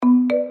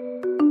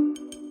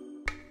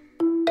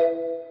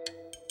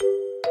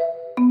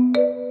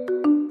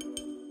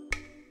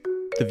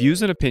The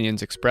views and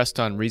opinions expressed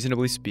on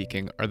Reasonably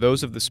Speaking are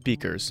those of the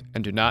speakers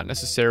and do not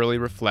necessarily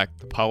reflect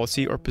the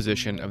policy or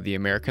position of the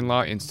American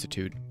Law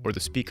Institute or the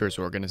speakers'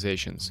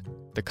 organizations.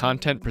 The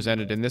content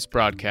presented in this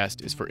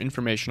broadcast is for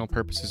informational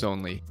purposes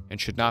only and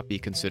should not be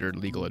considered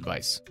legal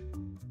advice.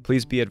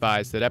 Please be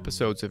advised that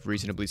episodes of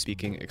Reasonably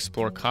Speaking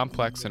explore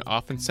complex and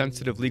often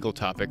sensitive legal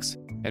topics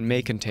and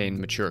may contain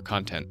mature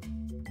content.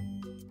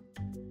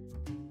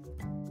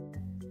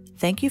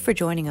 Thank you for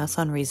joining us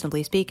on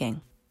Reasonably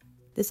Speaking.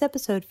 This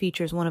episode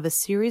features one of a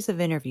series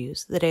of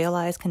interviews that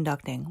ALI is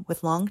conducting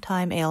with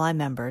longtime ALI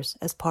members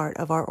as part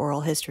of our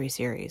oral history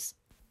series.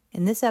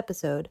 In this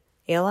episode,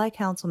 ALI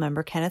Council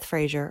member Kenneth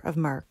Frazier of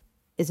Merck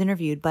is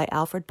interviewed by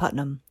Alfred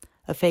Putnam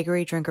of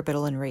Faegre Drinker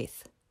Biddle and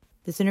Reath.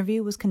 This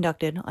interview was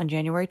conducted on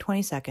January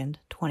 22,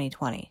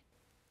 2020.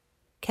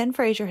 Ken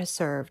Frazier has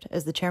served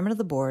as the chairman of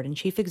the board and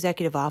chief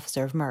executive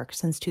officer of Merck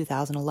since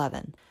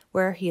 2011,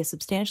 where he has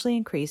substantially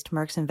increased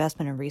Merck's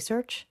investment in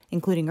research,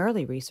 including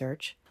early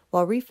research,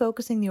 while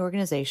refocusing the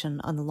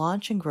organization on the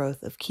launch and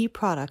growth of key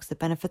products that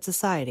benefit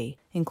society,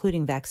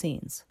 including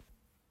vaccines.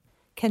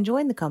 Ken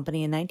joined the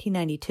company in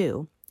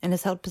 1992 and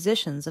has held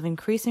positions of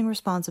increasing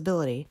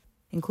responsibility,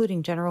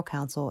 including general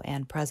counsel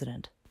and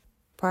president.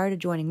 Prior to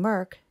joining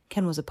Merck,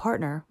 Ken was a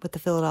partner with the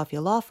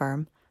Philadelphia law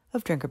firm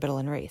of Drinker Biddle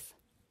and Reath.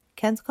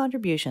 Ken's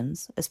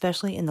contributions,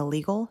 especially in the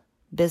legal,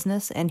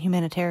 business, and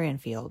humanitarian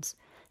fields,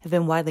 have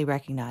been widely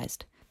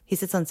recognized. He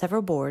sits on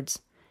several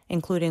boards,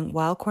 including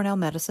Weill Cornell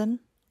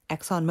Medicine,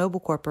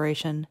 ExxonMobil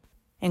Corporation,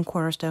 and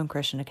Cornerstone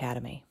Christian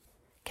Academy.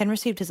 Ken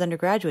received his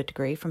undergraduate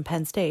degree from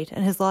Penn State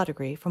and his law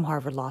degree from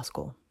Harvard Law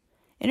School.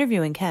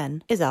 Interviewing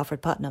Ken is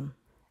Alfred Putnam.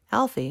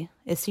 Alfie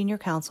is senior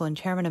counsel and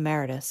chairman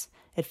emeritus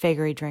at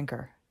Faegre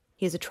Drinker.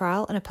 He is a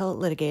trial and appellate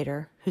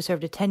litigator who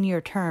served a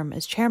 10-year term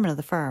as chairman of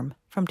the firm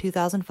from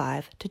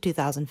 2005 to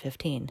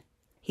 2015.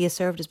 He has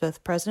served as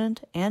both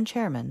president and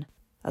chairman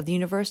of the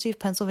University of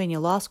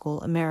Pennsylvania Law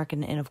School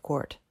American Inn of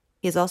Court.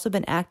 He has also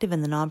been active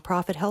in the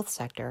nonprofit health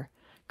sector,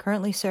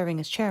 currently serving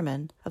as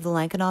chairman of the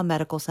Lankenau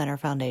Medical Center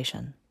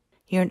Foundation.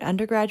 He earned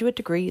undergraduate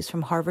degrees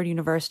from Harvard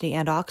University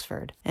and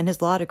Oxford, and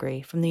his law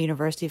degree from the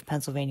University of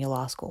Pennsylvania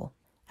Law School.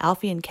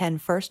 Alfie and Ken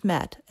first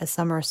met as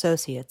summer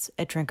associates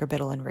at Drinker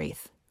Biddle and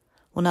Reath.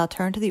 We'll now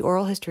turn to the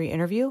oral history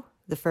interview.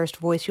 The first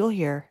voice you'll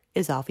hear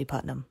is Alfie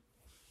Putnam.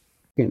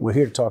 We're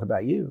here to talk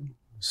about you.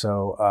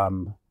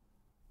 So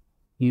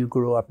you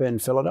grew up in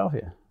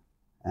Philadelphia,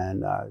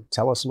 and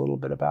tell us a little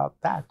bit about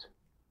that,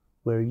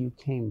 where you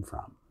came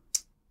from.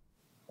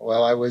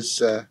 Well, I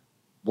was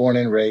born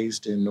and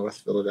raised in North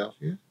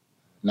Philadelphia,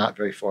 not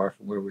very far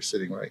from where we're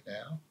sitting right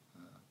now.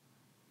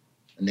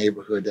 A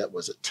neighborhood that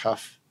was a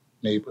tough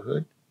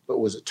neighborhood, but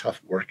was a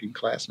tough working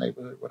class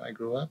neighborhood when I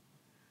grew up.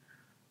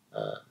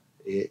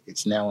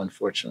 It's now,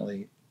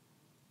 unfortunately,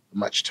 a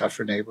much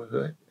tougher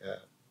neighborhood,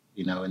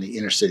 in the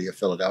inner city of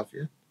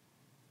Philadelphia.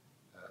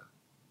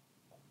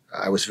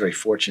 I was very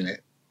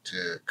fortunate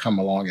to come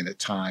along at a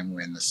time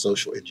when the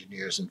social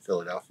engineers in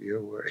Philadelphia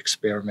were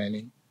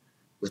experimenting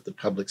with the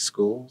public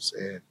schools,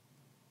 and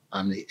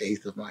I'm the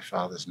eighth of my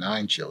father's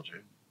 9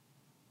 children,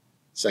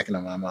 second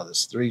of my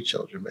mother's 3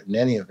 children. But in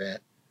any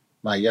event,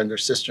 my younger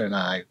sister and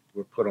I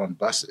were put on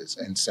buses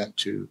and sent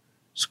to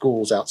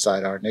schools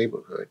outside our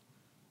neighborhood.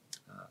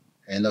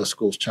 And those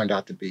schools turned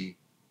out to be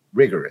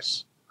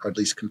rigorous, or at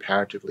least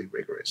comparatively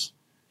rigorous,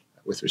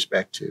 with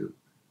respect to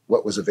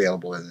what was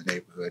available in the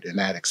neighborhood. And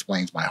that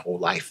explains my whole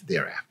life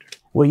thereafter.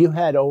 Well, you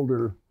had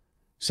older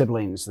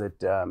siblings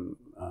that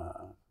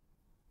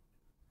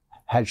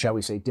had, shall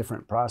we say,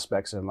 different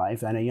prospects in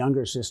life, and a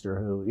younger sister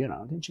who,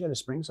 didn't she go to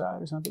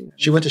Springside or something?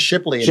 She went to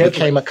Shipley and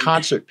became a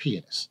concert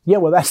pianist. Yeah,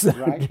 well, that's the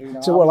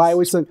right. So, I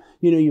always think,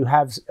 you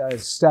have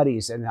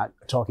studies and not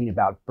talking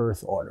about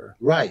birth order,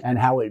 right, and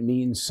how it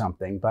means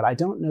something, but I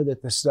don't know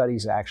that the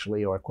studies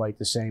actually are quite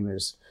the same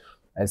as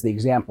the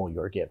example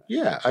you're giving.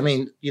 Yeah, I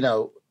mean,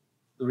 the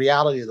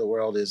reality of the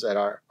world is that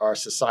our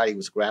society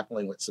was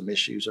grappling with some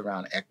issues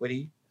around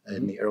equity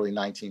in the early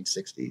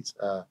 1960s.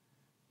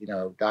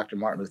 Dr.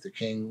 Martin Luther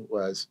King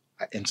was,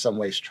 in some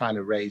ways, trying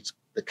to raise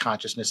the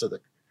consciousness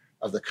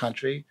of the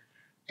country.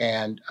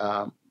 And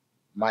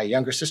my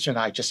younger sister and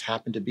I just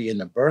happened to be in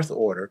the birth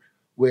order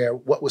where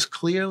what was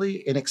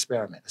clearly an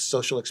experiment, a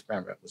social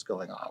experiment, was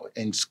going on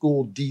in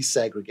school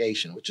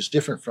desegregation, which is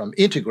different from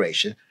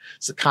integration.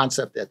 It's the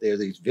concept that there are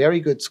these very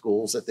good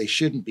schools, that they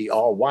shouldn't be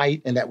all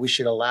white, and that we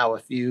should allow a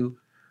few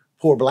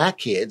poor Black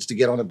kids to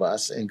get on a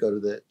bus and go to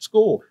the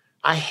school.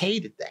 I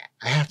hated that.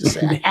 I have to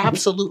say, I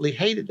absolutely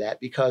hated that,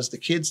 because the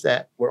kids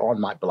that were on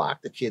my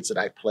block, the kids that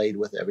I played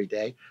with every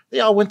day, they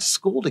all went to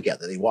school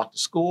together. They walked to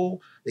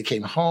school, they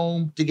came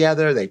home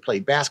together, they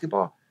played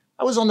basketball.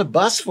 I was on the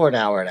bus for an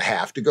hour and a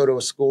half to go to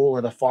a school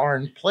in a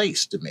foreign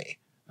place to me.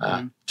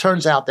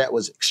 Turns out that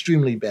was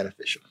extremely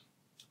beneficial.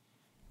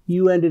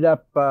 You ended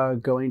up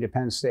going to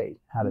Penn State.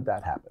 How did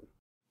that happen?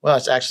 Well,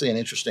 it's actually an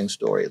interesting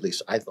story. At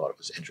least I thought it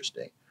was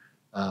interesting.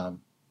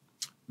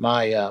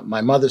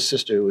 My mother's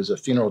sister, who was a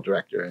funeral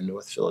director in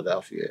North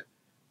Philadelphia,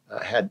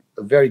 had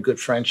a very good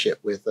friendship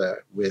with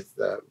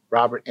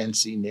Robert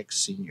N.C. Nix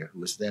Sr., who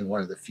was then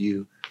one of the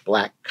few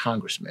Black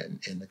congressmen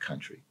in the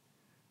country.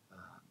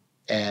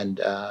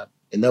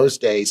 In those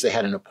days, they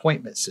had an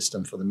appointment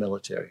system for the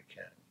military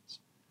academies.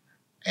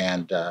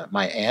 And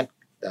my aunt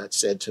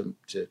said to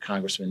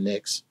Congressman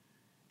Nix,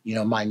 you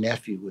know, my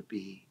nephew would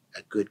be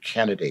a good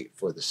candidate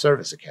for the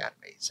service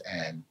academies.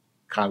 And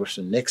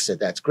Congressman Nix said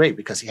that's great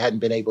because he hadn't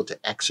been able to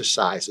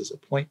exercise his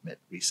appointment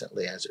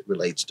recently as it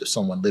relates to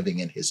someone living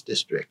in his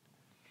district.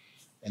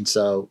 And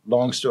so,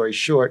 long story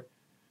short,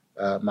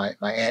 my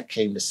aunt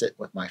came to sit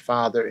with my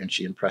father, and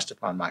she impressed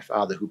upon my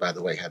father, who, by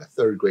the way, had a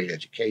third grade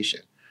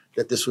education,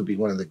 that this would be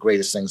one of the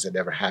greatest things that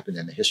ever happened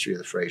in the history of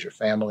the Fraser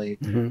family.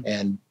 Mm-hmm.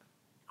 And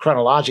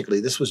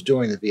chronologically, this was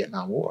during the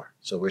Vietnam War.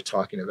 So we're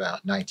talking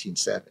about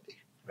 1970.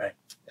 Right.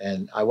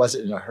 And I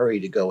wasn't in a hurry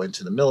to go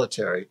into the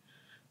military.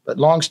 But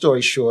long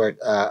story short,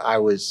 I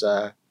was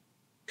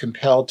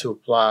compelled to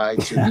apply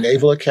to the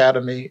Naval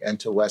Academy and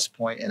to West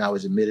Point, and I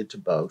was admitted to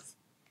both.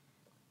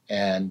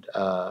 And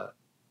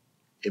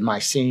in my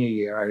senior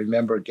year, I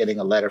remember getting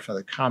a letter from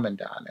the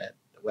commandant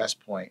at West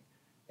Point,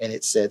 and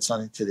it said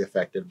something to the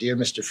effect of, "Dear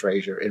Mr.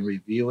 Fraser, in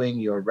reviewing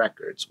your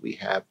records, we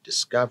have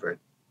discovered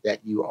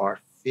that you are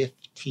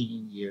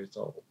 15 years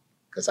old,"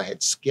 because I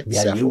had skipped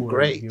several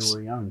grades. You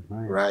were young,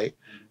 right?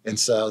 And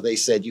so they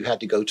said you had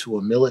to go to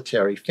a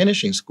military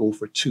finishing school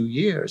for 2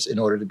 years in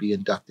order to be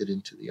inducted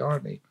into the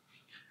Army.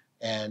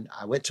 And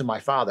I went to my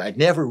father. I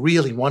never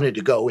really wanted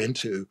to go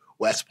into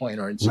West Point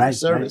or into the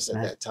service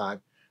at that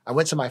time. I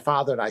went to my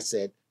father and I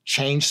said,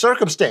 change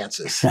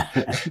circumstances.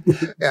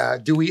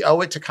 Do we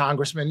owe it to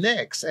Congressman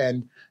Nix?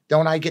 And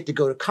don't I get to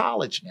go to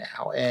college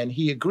now? And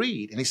he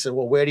agreed. And he said,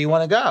 well, where do you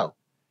want to go?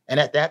 And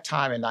at that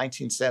time in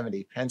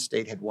 1970, Penn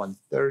State had won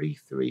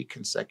 33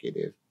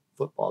 consecutive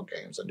football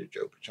games under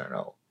Joe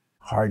Paterno.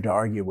 Hard to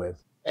argue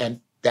with.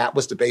 And that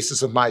was the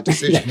basis of my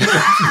decision.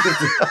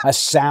 A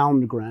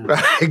sound ground.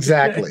 Right,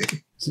 exactly.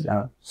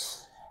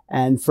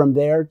 And from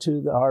there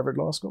to the Harvard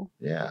Law School?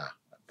 Yeah.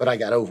 But I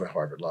got over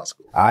Harvard Law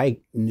School. I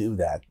knew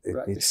that.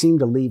 It seemed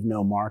to leave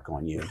no mark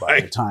on you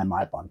by the time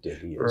I bumped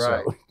into you.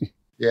 Right. So.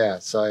 Yeah.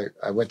 So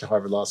I went to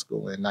Harvard Law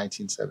School in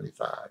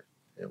 1975.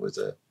 It was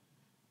a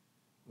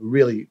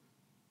really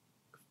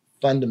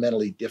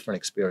fundamentally different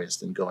experience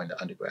than going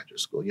to undergraduate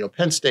school. You know,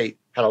 Penn State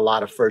had a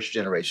lot of first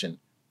generation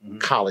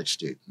college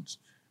students.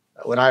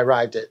 When I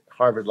arrived at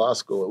Harvard Law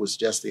School, it was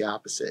just the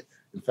opposite.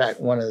 In fact,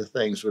 one of the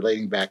things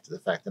relating back to the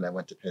fact that I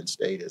went to Penn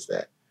State is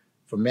that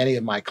for many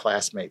of my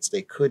classmates,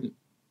 they couldn't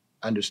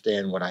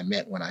understand what I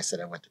meant when I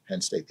said I went to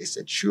Penn State. They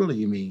said, surely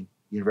you mean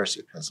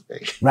University of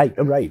Pennsylvania. Right.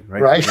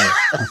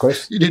 Of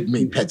course. You didn't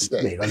mean Penn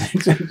State.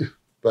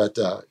 But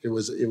it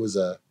was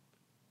a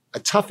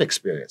tough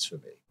experience for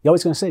me. I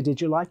was going to say, did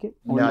you like it?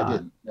 No, I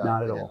didn't. No, not I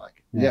at didn't all.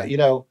 like it. Yeah, you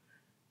know,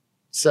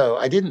 so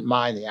I didn't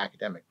mind the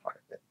academic part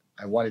of it.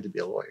 I wanted to be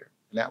a lawyer.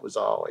 And that was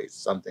always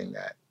something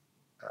that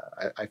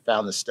I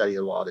found the study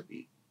of law to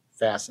be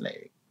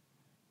fascinating.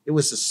 It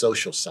was the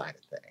social side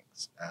of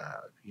things.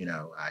 You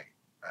know,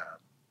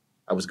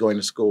 I was going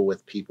to school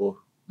with people,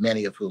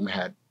 many of whom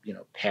had, you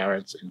know,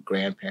 parents and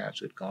grandparents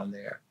who had gone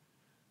there,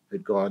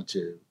 who'd gone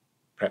to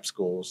prep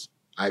schools,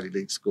 Ivy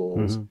League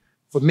schools. Mm-hmm.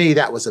 For me,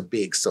 that was a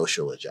big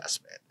social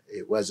adjustment.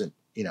 It wasn't,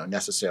 you know,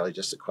 necessarily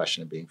just a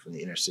question of being from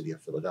the inner city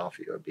of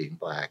Philadelphia or being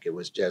Black. It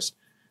was just,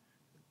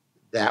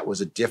 that was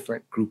a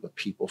different group of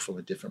people from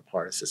a different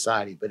part of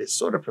society, but it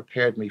sort of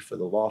prepared me for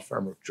the law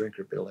firm of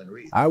Drinker, Bill, and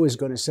Reed. I was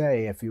going to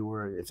say, if it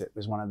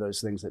was one of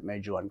those things that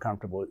made you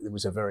uncomfortable, it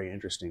was a very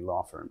interesting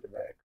law firm to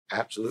pick.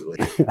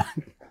 Absolutely.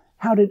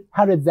 How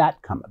did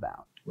that come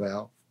about?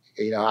 Well,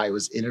 you know, I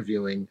was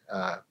interviewing,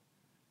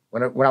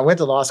 when I went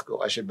to law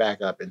school, I should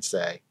back up and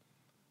say,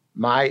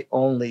 my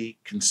only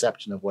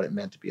conception of what it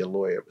meant to be a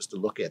lawyer was to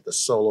look at the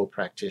solo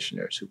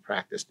practitioners who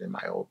practiced in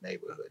my old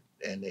neighborhood.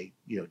 And they,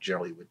 you know,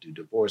 generally would do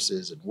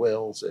divorces and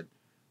wills and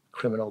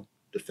criminal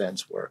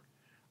defense work.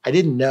 I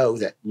didn't know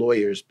that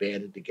lawyers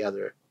banded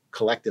together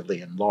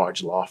collectively in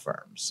large law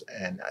firms.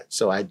 And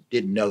so I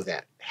didn't know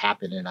that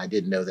happened, and I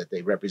didn't know that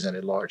they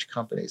represented large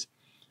companies.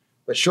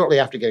 But shortly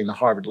after getting to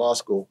Harvard Law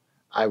School,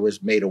 I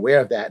was made aware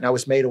of that. And I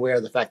was made aware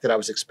of the fact that I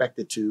was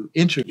expected to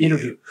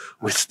interview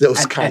with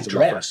those kinds of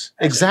law firms.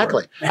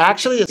 Exactly.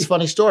 Actually, it's a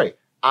funny story.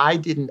 I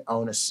didn't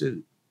own a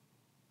suit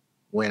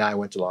when I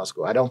went to law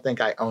school. I don't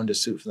think I owned a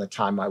suit from the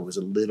time I was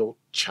a little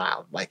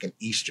child, like an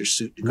Easter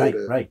suit to go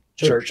to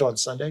church on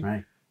Sunday.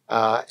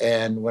 Right.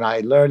 And when I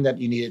learned that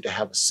you needed to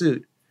have a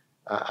suit,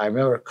 I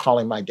remember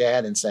calling my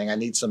dad and saying, I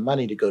need some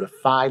money to go to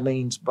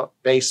Filene's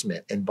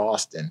basement in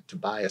Boston to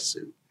buy a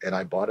suit. And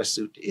I bought a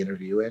suit to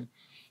interview in.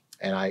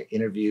 And I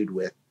interviewed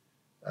with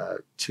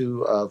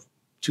two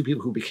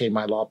people who became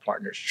my law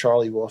partners,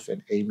 Charlie Wolf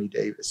and Amy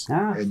Davis.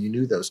 And you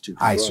knew those two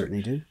people. I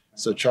certainly do.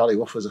 So Charlie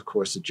Wolf was, of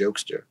course, a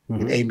jokester.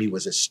 And Amy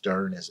was as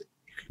stern as it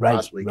could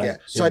possibly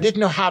get. So I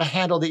didn't know how to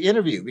handle the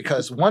interview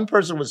because one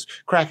person was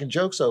cracking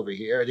jokes over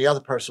here and the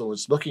other person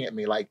was looking at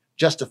me like,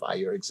 justify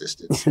your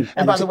existence.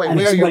 And by the way,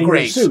 where are your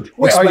grades?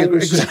 Where are your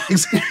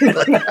grades?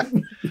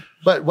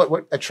 But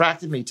what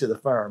attracted me to the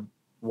firm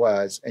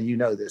was, and you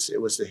know this,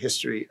 it was the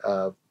history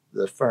of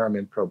the firm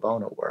in pro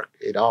bono work.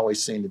 It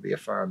always seemed to be a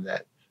firm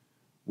that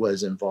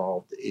was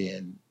involved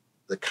in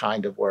the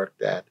kind of work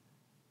that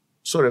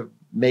sort of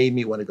made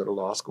me want to go to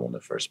law school in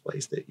the first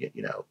place. That,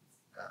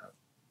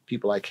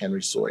 people like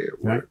Henry Sawyer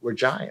were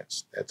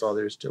giants. That's all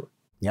there is to it.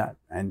 Yeah.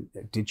 And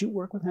did you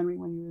work with Henry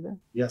when you were there?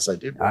 Yes, I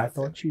did. I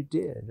thought you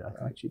did.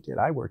 Thought you did.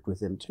 I worked with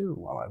him too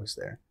while I was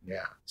there.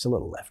 Yeah. It's a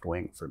little left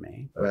wing for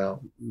me. But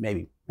well,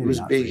 maybe he was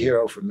a not big for you.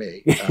 hero for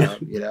me.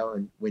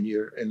 And when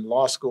you're in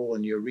law school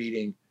and you're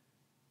reading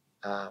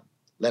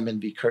Lemon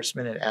v.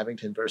 Kurtzman and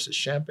Abington versus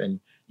Shemp,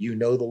 and you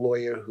know the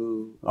lawyer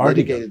who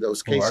litigated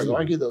those cases,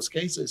 argued those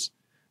cases,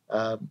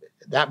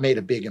 that made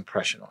a big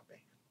impression on me.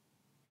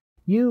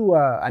 You,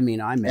 I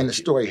met and the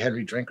story,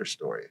 Henry Drinker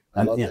story.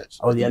 I love this.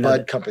 Oh, yeah,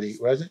 Bud Company,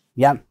 was it?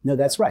 Yeah, no,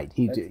 that's right.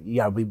 He,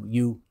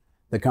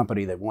 the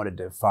company that wanted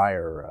to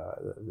fire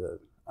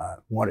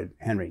wanted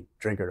Henry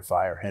Drinker to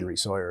fire Henry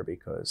Sawyer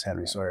because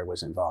Henry Sawyer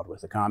was involved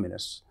with the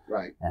communists.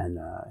 Right. And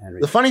Henry.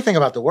 The funny thing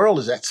about the world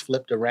is that's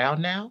flipped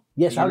around now.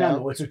 Yes, I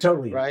know. It's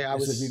totally right. I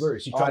was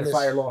reversed. You try to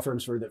fire law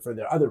firms for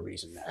the other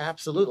reason now.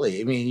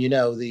 Absolutely. I mean,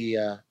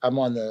 I'm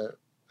on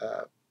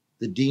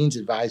the Dean's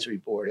Advisory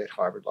Board at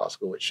Harvard Law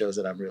School, which shows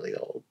that I'm really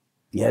old.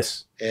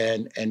 Yes.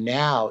 And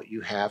now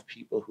you have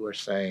people who are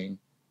saying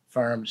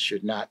firms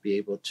should not be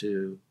able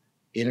to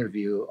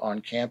interview on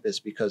campus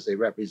because they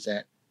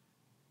represent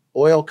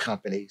oil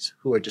companies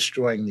who are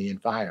destroying the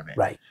environment.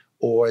 Right.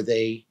 Or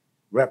they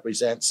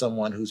represent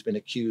someone who's been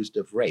accused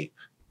of rape.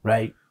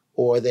 Right.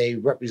 Or they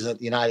represent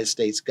the United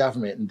States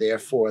government, and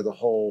therefore the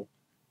whole,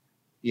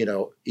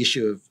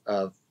 issue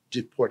of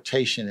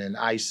deportation and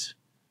ICE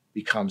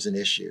becomes an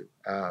issue.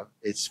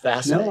 It's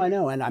fascinating. No, I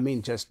know. And I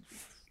mean, just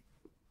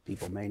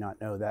people may not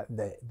know that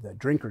the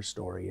Drinker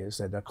story is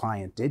that a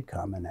client did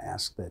come and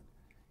ask that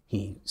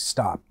he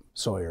stop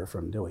Sawyer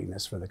from doing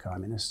this for the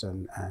communists.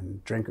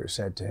 And Drinker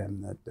said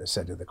to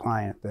the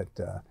client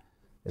that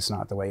it's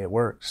not the way it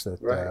works,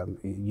 that right.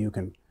 You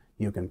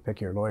can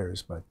pick your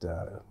lawyers, but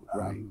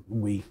right.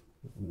 we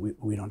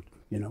don't,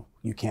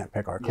 you can't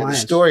pick our Yeah,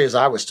 clients. the story, as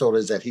I was told,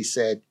 is that he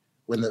said,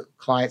 when the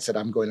client said,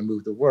 I'm going to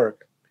move the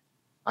work,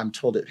 I'm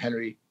told that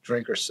Henry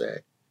Drinker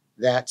said,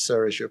 that,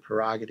 sir, is your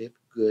prerogative.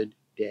 Good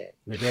day.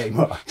 Good day.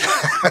 Well,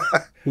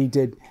 he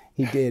did.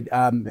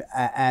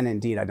 And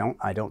indeed, I don't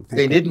think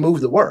they didn't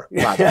move the work,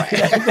 by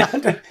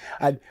the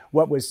way.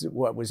 What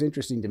was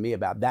interesting to me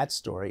about that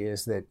story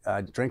is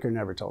that Drinker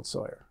never told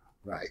Sawyer.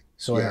 Right.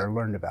 Sawyer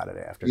learned about it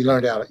after. He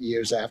learned out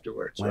years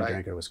afterwards, when right?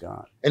 Drinker was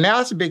gone. And now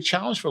it's a big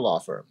challenge for law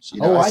firms.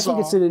 I think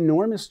it's an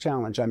enormous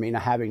challenge. I mean,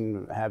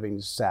 having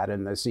sat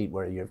in the seat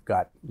where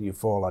you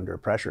fall under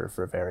pressure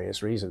for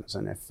various reasons,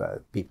 and if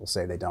people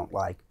say they don't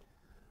like,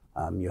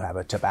 you have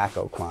a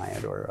tobacco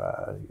client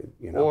or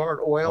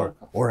or oil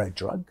or a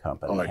drug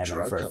company. Or a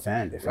drug company.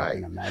 Offend, if I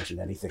can imagine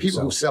anything.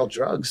 People who sell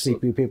drugs.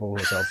 People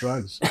who sell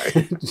drugs.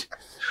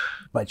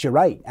 But you're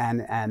right,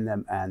 and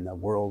the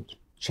world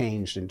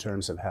changed in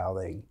terms of how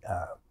they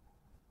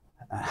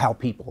how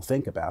people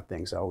think about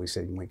things. I always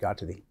said when we got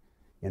to the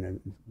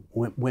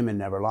women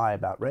never lie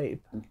about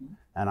rape, mm-hmm.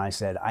 and I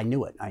said I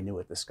knew it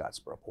the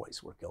Scottsboro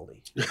boys were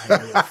guilty.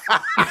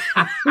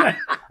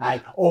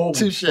 I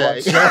always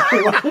Touché.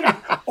 thought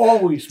so.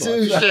 Always thought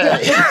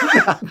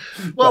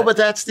Touché. Well, but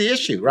that's the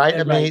issue, right? I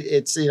mean, right.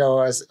 it's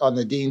as on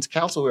the Dean's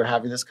Council we were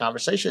having this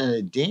conversation, and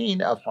the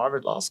Dean of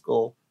Harvard Law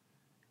School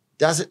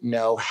doesn't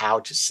know how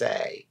to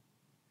say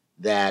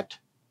that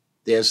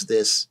there's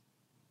this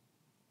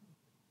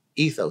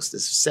ethos,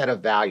 this set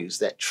of values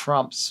that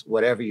trumps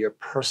whatever your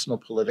personal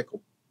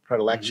political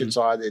predilections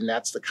mm-hmm. are, then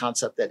that's the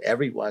concept that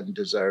everyone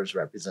deserves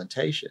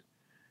representation.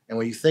 And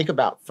when you think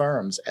about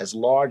firms as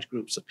large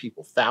groups of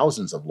people,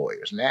 thousands of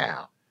lawyers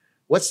now,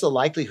 what's the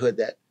likelihood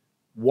that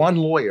one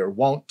lawyer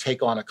won't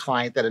take on a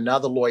client that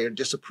another lawyer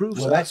disapproves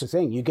of? Well, that's the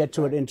thing. You get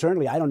to it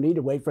internally. I don't need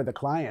to wait for the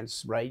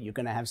clients, right? You're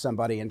going to have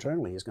somebody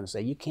internally who's going to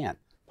say, you can't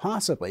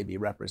possibly be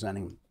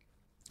representing.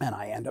 And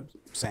I end up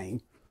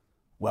saying,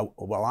 well,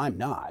 I'm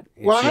not.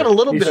 Well, I had a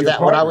little bit of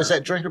that when I was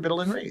at Drinker, Biddle,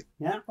 and Reed.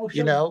 Yeah,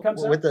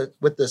 sure.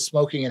 With the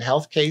smoking and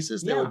health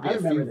cases, there would be a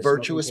few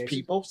virtuous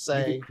people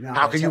saying,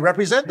 "How can you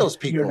represent those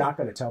people?" You're not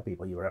going to tell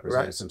people you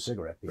represented some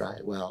cigarette people,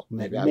 right? Well,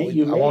 maybe I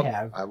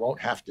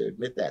won't have to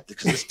admit that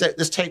because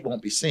this tape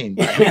won't be seen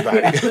by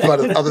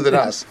anybody other than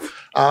us.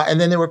 And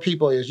then there were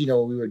people, as we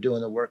were doing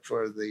the work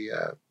for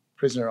the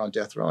prisoner on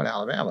death row in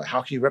Alabama.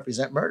 How can you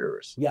represent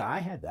murderers? Yeah, I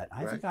had that.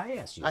 I think I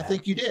asked you. I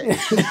think you did.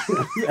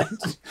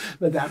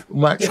 But that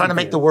trying to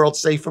make the world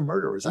safe for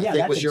murderers, I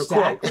think was your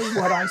quote. That's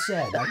exactly what I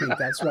said. I think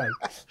that's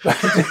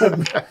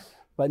right.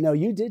 But no,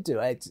 you did do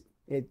it.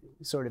 It's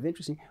sort of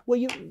interesting. Well,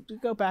 you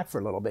go back for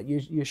a little bit.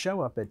 You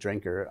show up at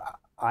Drinker.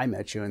 I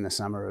met you in the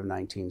summer of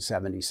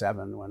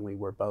 1977 when we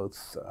were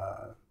both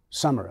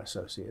summer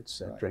associates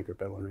at Drinker,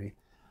 Biddle, and Reed.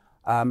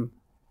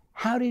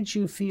 How did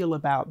you feel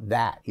about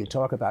that? You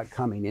talk about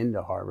coming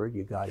into Harvard,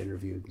 you got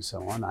interviewed and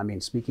so on. I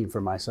mean, speaking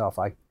for myself,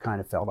 I kind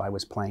of felt I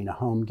was playing a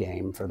home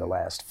game for the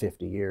last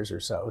 50 years or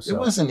so. It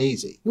wasn't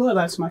easy. Well,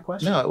 that's my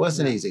question. No, it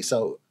wasn't easy.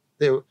 So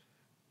there,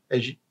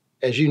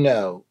 as you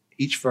know,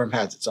 each firm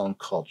has its own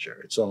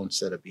culture, its own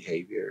set of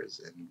behaviors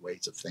and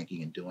ways of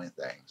thinking and doing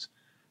things.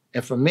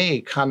 And for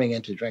me, coming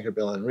into Drinker,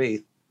 Bill and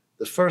Reath,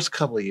 the first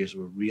couple of years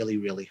were really,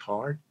 really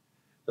hard.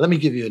 Let me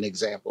give you an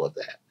example of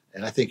that.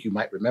 And I think you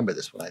might remember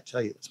this when I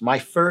tell you this. My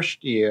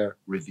first year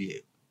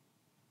review,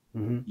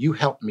 you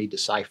helped me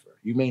decipher.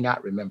 You may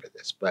not remember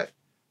this, but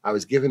I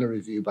was given a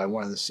review by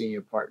one of the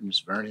senior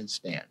partners, Vernon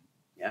Stanton.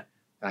 Yeah.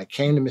 And I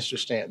came to Mr.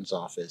 Stanton's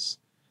office.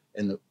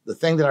 And the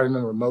thing that I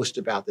remember most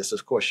about this,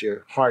 of course,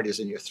 your heart is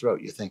in your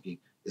throat. You're thinking,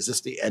 is this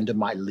the end of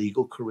my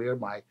legal career,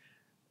 my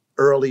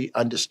early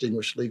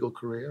undistinguished legal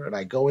career? And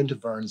I go into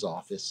Vern's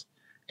office,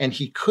 and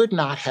he could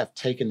not have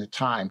taken the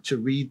time to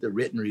read the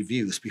written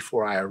reviews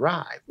before I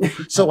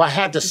arrived. So I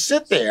had to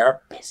sit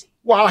there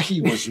while he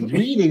was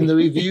reading the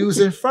reviews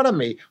in front of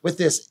me with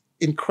this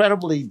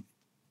incredibly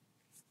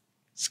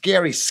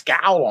scary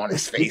scowl on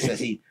his face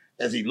as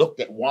he looked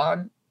at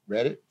one,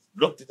 read it,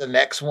 looked at the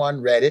next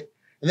one, read it.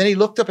 And then he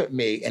looked up at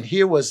me, and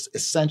here was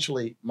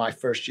essentially my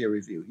first year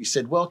review. He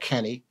said, well,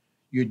 Kenny,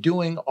 you're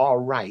doing all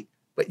right,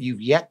 but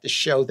you've yet to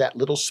show that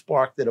little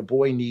spark that a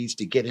boy needs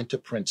to get into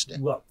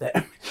Princeton. Well,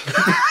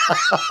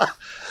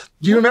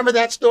 Do you remember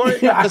that story?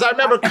 Because I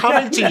remember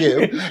coming to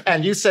you,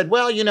 and you said,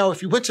 well, you know,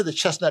 if you went to the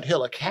Chestnut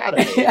Hill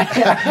Academy,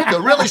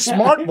 the really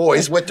smart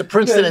boys went to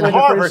Princeton and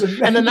Harvard,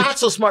 and the not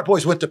so smart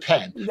boys went to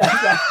Penn.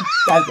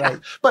 That's right.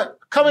 But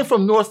coming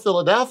from North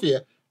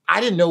Philadelphia, I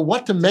didn't know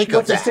what to make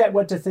of that.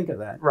 What to think of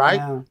that.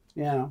 Right?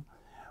 Yeah.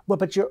 Well,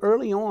 but you're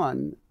early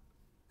on,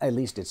 at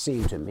least it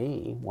seemed to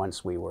me,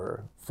 once we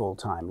were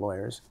full-time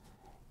lawyers,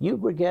 you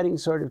were getting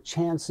sort of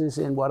chances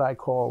in what I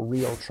call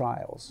real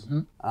trials.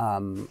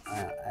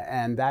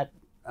 And that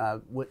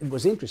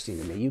was interesting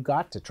to me. You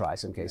got to try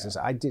some cases.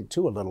 I did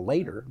too a little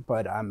later,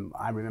 but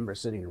I remember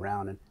sitting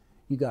around and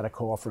you got a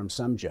call from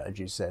some judge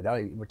who said,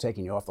 oh, we're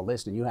taking you off the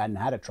list and you hadn't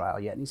had a trial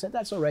yet. And he said,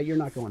 that's all right, you're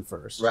not going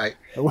first. Right.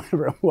 Or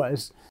whatever it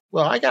was.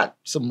 Well, I got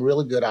some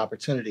really good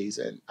opportunities,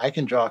 and I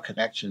can draw a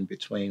connection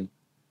between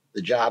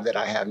the job that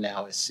I have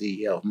now as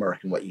CEO of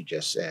Merck and what you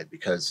just said,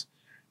 because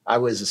I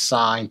was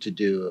assigned to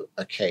do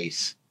a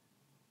case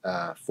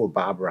for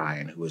Bob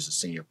Ryan, who was a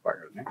senior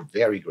partner, a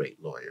very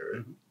great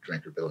lawyer,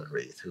 Drinker, Bill and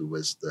Reath, who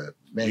was the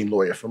main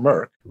lawyer for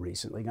Merck.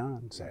 Recently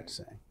gone, sad to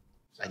say.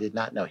 I did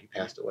not know he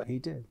passed away. He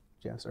did,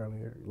 just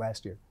earlier,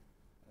 last year.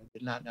 I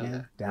did not know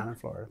that. Down in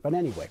Florida. But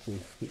anyway.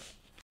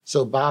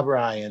 So Bob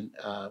Ryan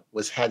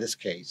had this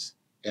case,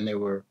 and there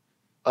were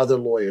other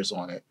lawyers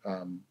on it.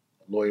 A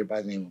lawyer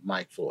by the name of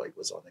Mike Floyd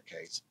was on the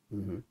case.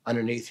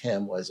 Underneath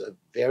him was a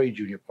very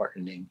junior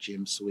partner named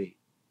Jim Sweet,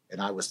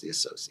 and I was the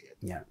associate.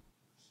 Yeah.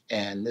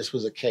 And this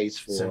was a case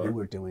for... So you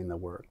were doing the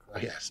work.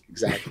 Right? Yes,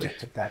 exactly.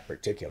 That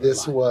particular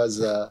This line.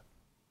 was a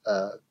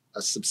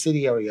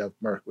subsidiary of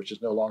Merck, which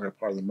is no longer a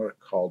part of the Merck,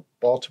 called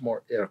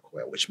Baltimore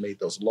Aircoil, which made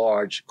those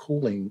large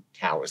cooling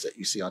towers that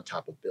you see on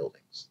top of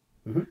buildings.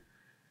 And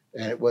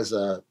it was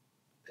a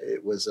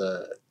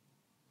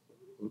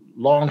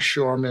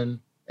longshoremen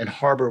and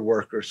harbor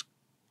workers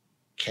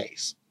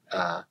case.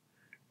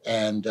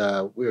 And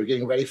we were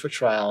getting ready for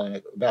trial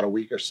in about a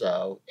week or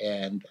so.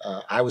 And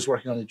I was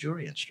working on the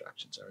jury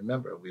instructions. I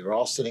remember we were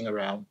all sitting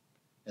around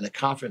in a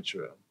conference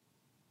room.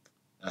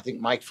 And I think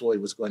Mike Floyd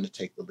was going to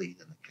take the lead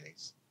in the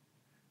case.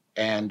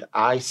 And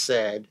I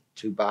said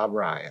to Bob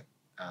Ryan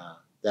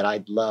that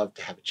I'd love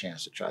to have a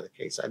chance to try the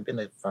case. I'd been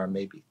at the firm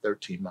maybe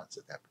 13 months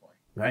at that point.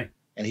 Right.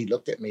 And he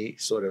looked at me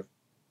sort of,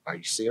 are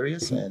you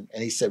serious? And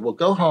he said, well,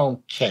 go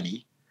home,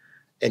 Kenny,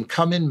 and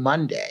come in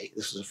Monday.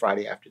 This was a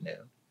Friday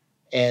afternoon.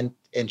 And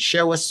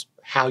show us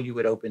how you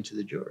would open to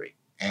the jury.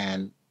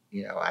 And,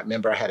 you know, I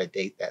remember I had a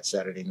date that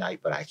Saturday night,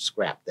 but I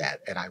scrapped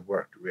that. And I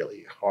worked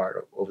really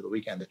hard over the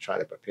weekend to try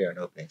to prepare an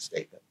opening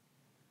statement.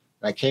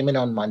 And I came in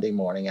on Monday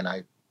morning and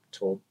I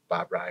told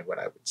Bob Ryan what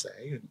I would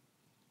say. And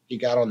he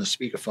got on the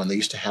speakerphone. They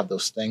used to have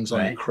those things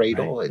on the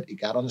cradle. Right. And he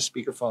got on the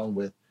speakerphone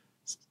with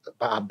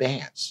Bob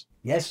Bance.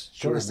 Yes,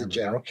 sure. Who was the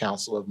general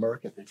counsel of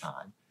Merck at the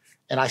time.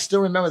 And I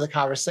still remember the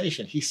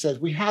conversation. He said,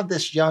 we have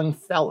this young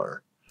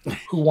feller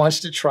who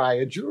wants to try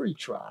a jury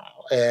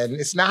trial. And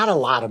it's not a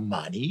lot of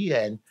money.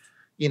 And,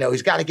 you know,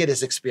 he's got to get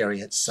his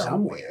experience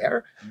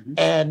somewhere.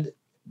 And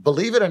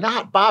believe it or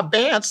not, Bob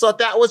Bance thought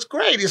that was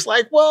great. He's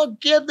like, well,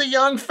 give the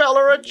young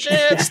fella a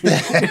chance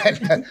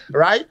then.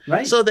 Right?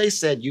 So they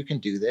said, you can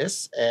do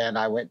this. And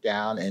I went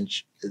down and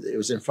it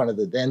was in front of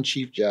the then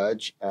chief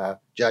judge,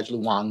 Judge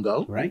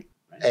Luongo.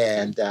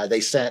 And they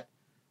sent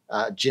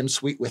Jim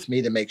Sweet with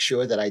me to make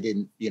sure that I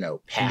didn't, you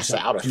know, pass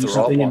out or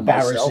throw up on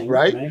myself,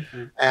 right?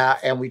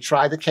 And we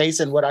tried the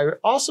case. And what I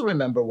also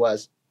remember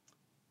was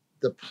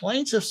the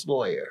plaintiff's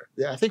lawyer,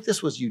 I think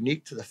this was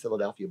unique to the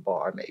Philadelphia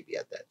bar maybe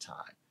at that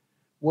time,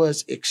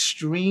 was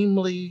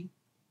extremely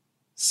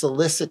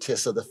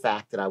solicitous of the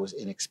fact that I was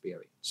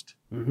inexperienced,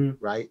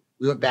 right?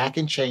 We went back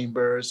in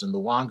chambers and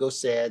Luongo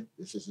said,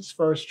 this is his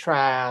first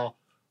trial.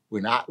 We're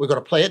going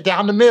to play it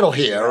down the middle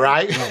here,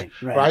 right?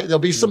 Right. There'll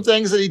be some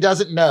things that he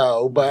doesn't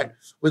know, but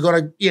we're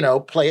going to, you know,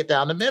 play it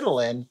down the middle.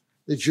 And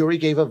the jury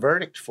gave a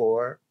verdict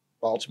for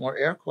Baltimore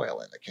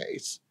Aircoil in the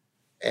case.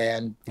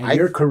 And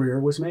your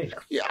career was made.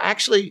 Yeah,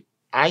 actually,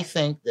 I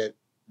think that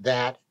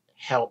that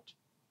helped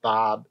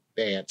Bob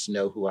Vance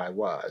know who I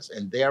was.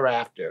 And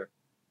thereafter,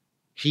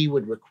 he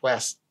would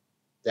request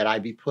that I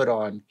be put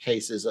on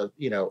cases of,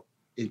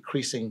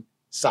 increasing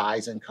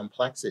size and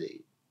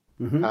complexity.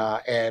 Mm-hmm.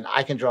 And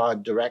I can draw a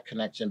direct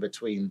connection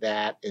between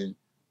that and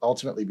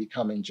ultimately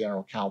becoming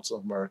general counsel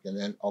of Merck and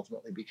then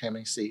ultimately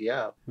becoming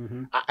CEO.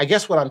 Mm-hmm. I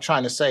guess what I'm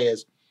trying to say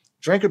is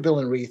Drinker, Bill,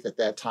 and Reith at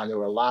that time, there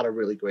were a lot of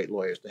really great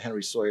lawyers, the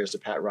Henry Sawyers, the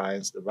Pat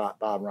Ryans, the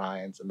Bob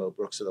Ryans, the Mo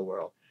Brooks of the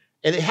world.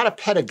 And it had a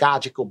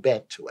pedagogical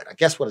bent to it. I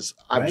guess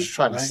I was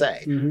trying to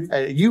say.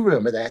 Mm-hmm. You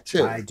remember that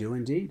too. I do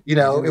indeed.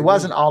 It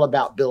wasn't all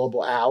about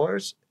billable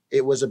hours.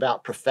 It was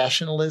about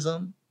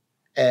professionalism,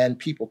 and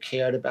people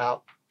cared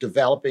about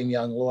developing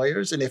young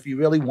lawyers. And if you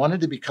really wanted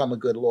to become a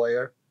good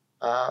lawyer,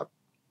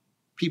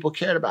 people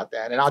cared about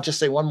that. And I'll just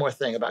say one more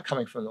thing about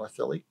coming from North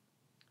Philly.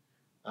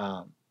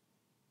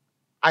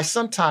 I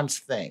sometimes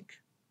think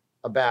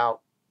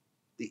about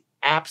the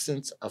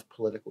absence of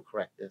political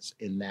correctness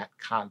in that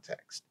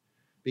context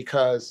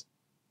because,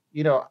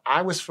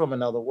 I was from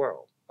another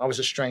world. I was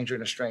a stranger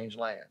in a strange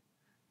land.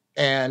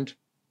 And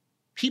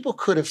people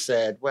could have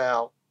said,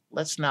 well,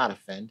 let's not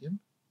offend him.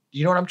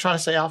 You know what I'm trying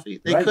to say,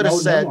 Alfie? They could have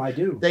said, I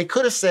do. They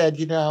could have said,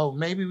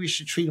 maybe we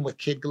should treat him with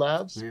kid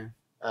gloves. Yeah.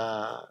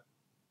 I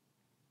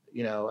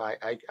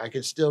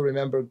can still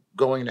remember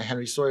going to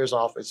Henry Sawyer's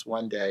office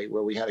one day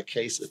where we had a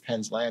case, the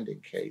Penn's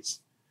Landing case,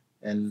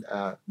 and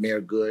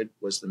Mayor Good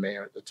was the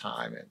mayor at the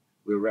time, and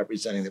we were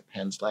representing the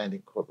Penn's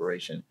Landing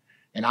Corporation.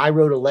 And I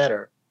wrote a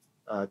letter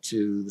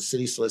to the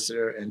city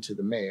solicitor and to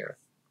the mayor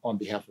on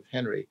behalf of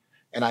Henry,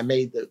 and I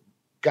made the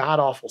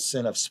god-awful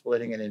sin of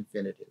splitting an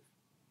infinitive.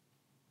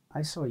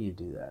 I saw you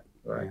do that.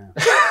 Right.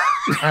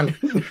 Yeah.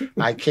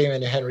 I came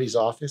into Henry's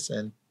office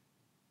and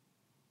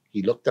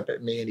he looked up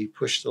at me and he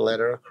pushed the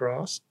letter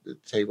across the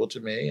table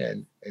to me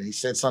and he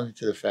said something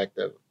to the effect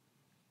of,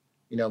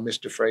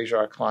 Mr. Frazier,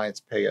 our clients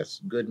pay us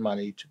good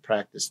money to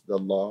practice the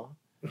law.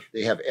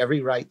 They have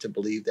every right to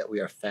believe that we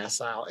are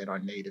facile in our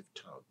native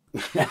tongue.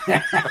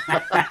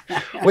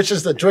 Which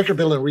is the Drinker,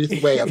 Bill, and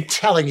Reith way of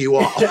telling you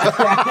off.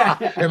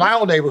 In my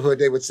old neighborhood,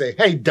 they would say,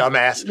 hey,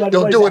 dumbass,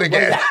 don't do it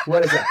again.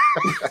 What is that?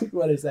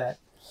 What is that?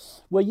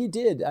 Well, you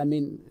did. I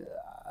mean,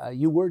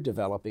 you were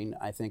developing,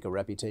 I think, a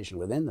reputation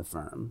within the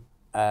firm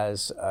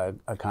as a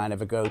kind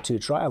of a go-to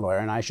trial lawyer.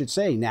 And I should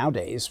say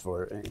nowadays,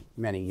 for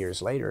many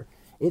years later,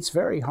 it's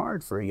very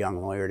hard for a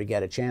young lawyer to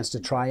get a chance to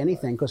try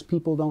anything because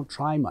people don't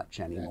try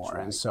much anymore.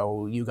 Right. And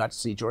so you got to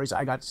see juries.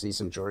 I got to see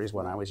some juries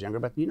when I was younger,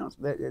 but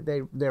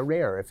they're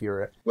rare if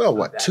you're well,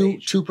 what,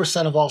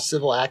 2% of all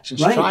civil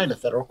actions tried in the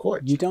federal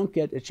courts. You don't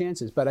get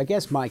chances. But I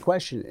guess my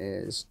question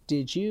is,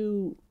 did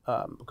you,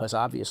 because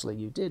obviously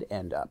you did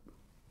end up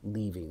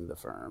leaving the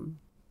firm,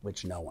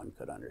 which no one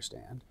could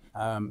understand,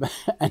 and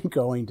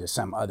going to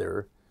some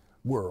other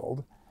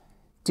world.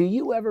 Do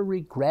you ever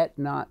regret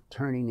not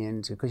turning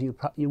into, because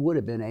you would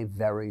have been a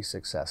very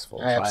successful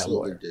trial lawyer. I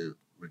absolutely do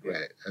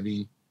regret it. I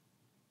mean,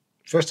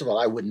 first of all,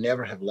 I would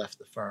never have left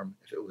the firm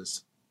if it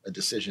was a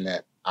decision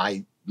that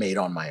I made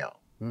on my own.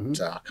 Mm-hmm.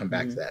 So I'll come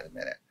back to that in a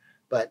minute.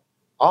 But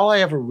all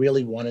I ever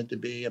really wanted to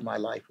be in my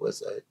life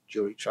was a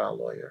jury trial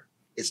lawyer.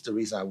 It's the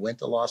reason I went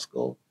to law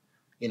school.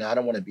 I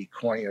don't want to be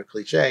corny or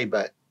cliche,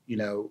 but,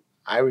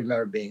 I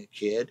remember being a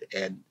kid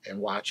and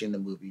watching the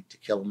movie To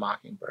Kill a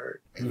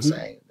Mockingbird and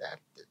saying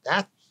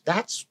that's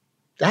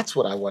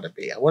what I want to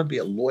be. I want to be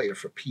a lawyer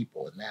for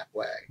people in that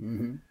way.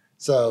 Mm-hmm.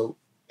 So,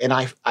 and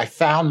I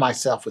found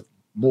myself with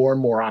more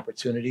and more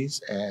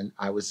opportunities, and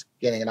I was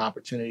getting an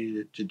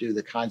opportunity to do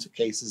the kinds of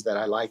cases that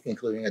I like,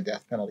 including a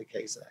death penalty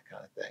case and that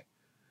kind of thing.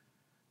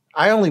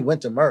 I only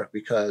went to Merck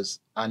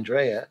because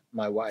Andrea,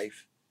 my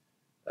wife,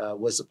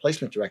 was the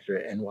placement director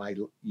at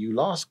NYU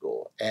Law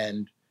School,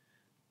 and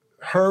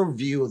her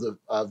view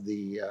of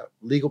the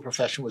legal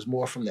profession was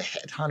more from the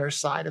headhunter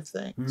side of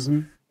things.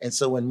 Mm-hmm. And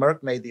so when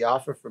Merck made the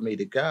offer for me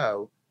to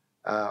go,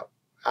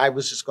 I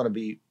was just going to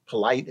be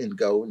polite and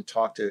go and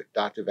talk to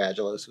Dr.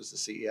 Vagelos, who's the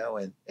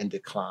CEO, and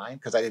decline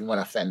because I didn't want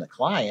to offend the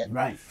client.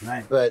 Right.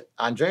 But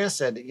Andrea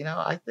said,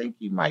 I think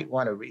you might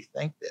want to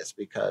rethink this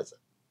because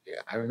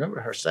I remember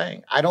her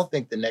saying, I don't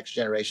think the next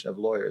generation of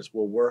lawyers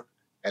will work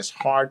as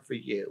hard for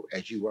you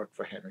as you work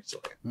for Henry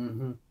Sawyer.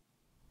 Mm-hmm.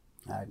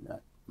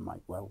 That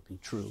might well be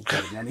true,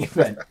 but in any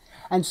event.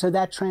 And so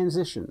that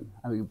transition,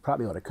 I mean, you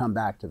probably ought to come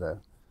back to the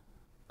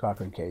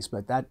Cochran case,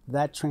 but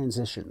that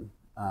transition,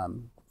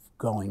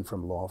 going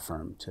from law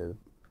firm to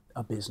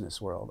a business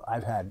world,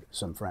 I've had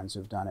some friends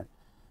who've done it,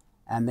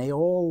 and they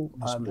all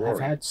have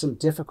had some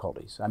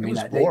difficulties. I mean,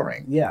 it was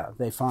boring.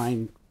 They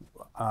find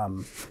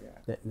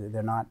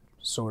they're not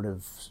sort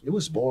of. It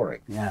was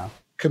boring. Yeah.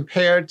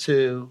 Compared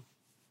to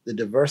the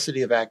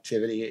diversity of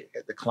activity,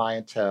 the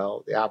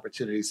clientele, the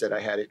opportunities that I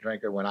had at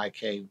Drinker when I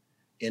came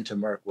into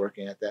Merck,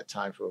 working at that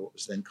time for what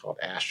was then called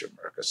Asher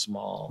Merck, a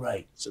small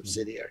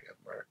subsidiary of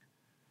Merck.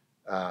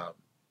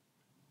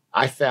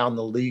 I found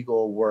the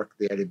legal work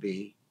there to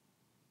be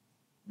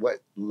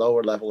what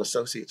lower level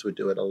associates would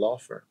do at a law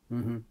firm.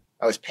 Mm-hmm.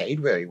 I was paid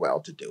very well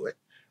to do it,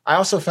 I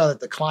also found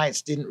that the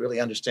clients didn't really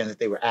understand that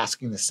they were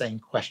asking the same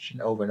question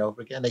over and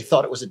over again. They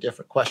thought it was a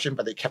different question,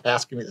 but they kept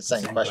asking me the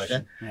same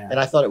question. Yeah. And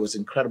I thought it was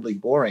incredibly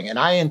boring. And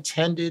I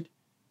intended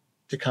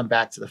to come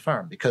back to the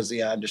firm because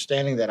the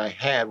understanding that I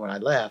had when I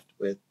left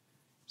with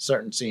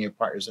certain senior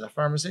partners in the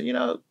firm is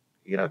that,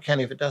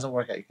 Kenny, if it doesn't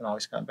work out, you can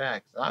always come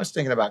back. So I was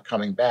thinking about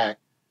coming back.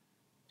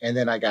 And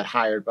then I got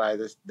hired by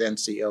the then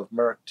CEO of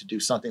Merck to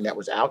do something that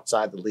was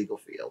outside the legal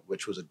field,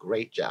 which was a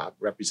great job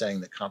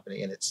representing the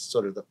company. And it's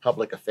sort of the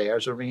public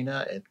affairs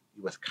arena and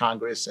with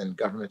Congress and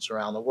governments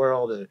around the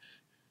world, and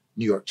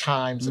New York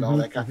Times and all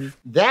that kind of.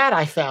 That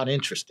I found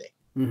interesting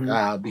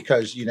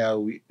because,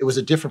 it was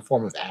a different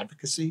form of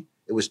advocacy.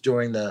 It was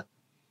during the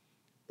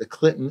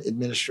Clinton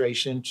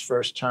administration's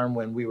first term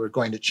when we were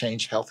going to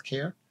change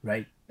healthcare.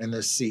 Right. And the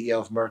CEO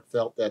of Merck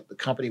felt that the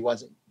company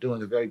wasn't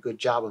doing a very good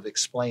job of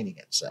explaining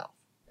itself.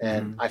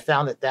 And I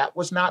found that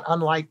was not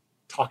unlike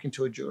talking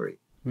to a jury.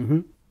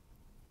 And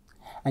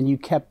you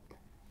kept,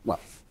 well,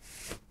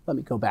 let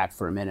me go back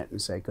for a minute and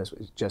say, because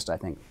it's just, I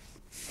think,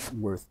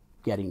 worth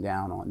getting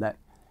down on that.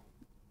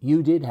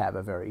 You did have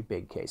a very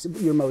big case.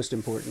 Your most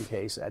important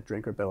case at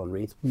Drinker, Bill and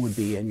Reith would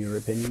be, in your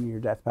opinion, your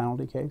death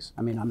penalty case?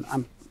 I mean,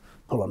 I'm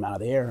pulling them out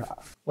of the air.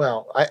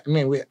 Well, I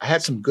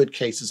had some good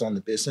cases on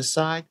the business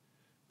side,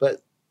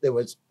 but there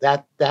was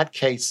that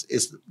case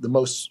is the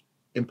most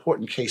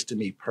important case to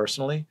me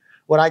personally.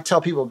 What I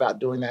tell people about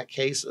doing that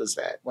case is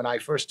that when I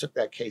first took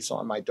that case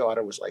on, my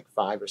daughter was like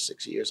 5 or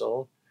 6 years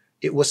old.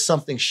 It was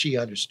something she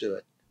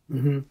understood.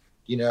 When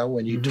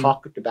you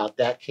talked about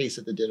that case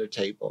at the dinner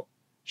table,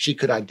 she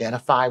could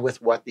identify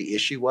with what the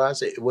issue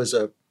was. It was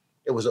a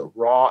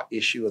raw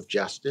issue of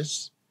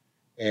justice,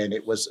 and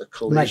it was a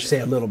collision. You might say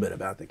a little bit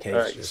about the case.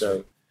 Right,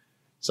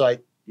 so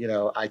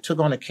I took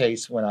on a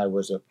case when I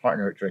was a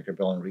partner at Drinker,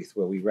 Bill and Reith,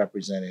 where we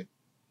represented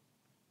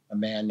a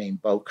man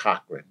named Bo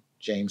Cochran.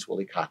 James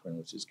Willie Cochran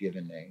was his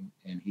given name,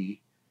 and he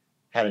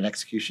had an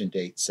execution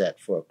date set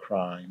for a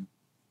crime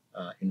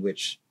in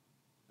which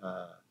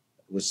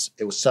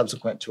it was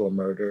subsequent to a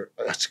murder.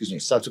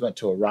 Subsequent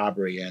to a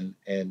robbery,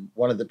 and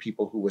one of the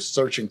people who was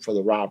searching for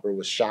the robber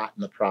was shot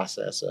in the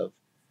process of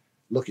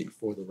looking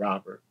for the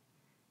robber,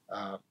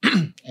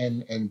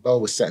 and Bo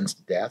was sentenced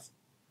to death.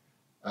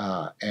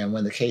 And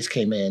when the case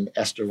came in,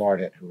 Esther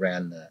Lardent, who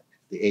ran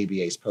the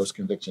ABA's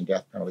post-conviction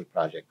death penalty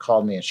project,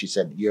 called me and she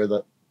said,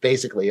 "You're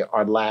basically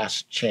our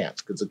last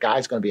chance because the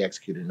guy's going to be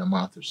executed in a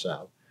month or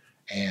so,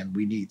 and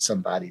we need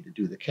somebody to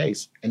do the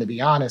case." And to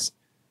be honest,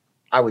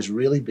 I was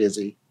really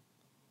busy.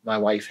 My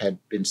wife had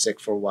been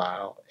sick for a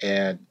while,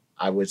 and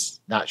I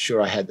was not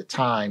sure I had the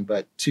time,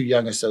 but 2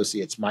 young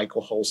associates,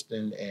 Michael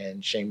Holston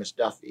and Seamus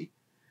Duffy,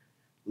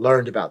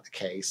 learned about the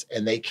case,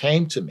 and they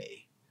came to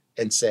me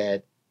and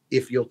said,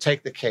 "If you'll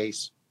take the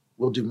case,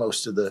 we'll do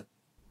most of the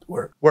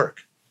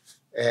work."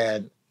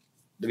 And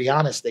to be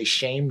honest, they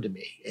shamed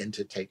me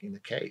into taking the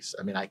case.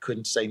 I mean, I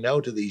couldn't say no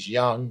to these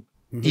young,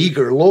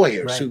 eager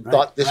lawyers who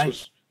thought this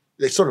was,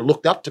 they sort of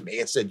looked up to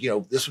me and said,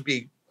 this would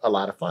be a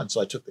lot of fun.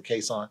 So I took the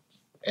case on.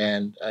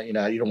 And, you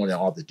don't want to know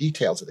all the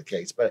details of the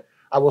case, but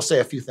I will say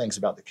a few things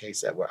about the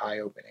case that were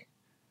eye-opening.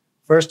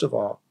 First of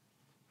all,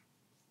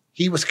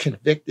 he was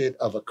convicted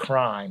of a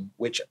crime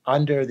which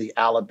under the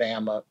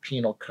Alabama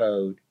Penal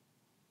Code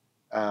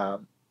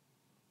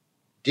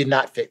did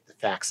not fit the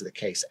facts of the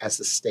case as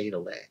the state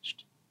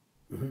alleged.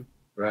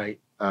 Right?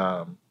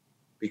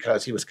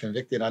 Because he was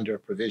convicted under a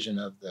provision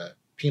of the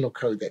penal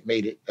code that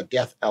made it a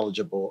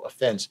death-eligible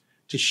offense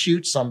to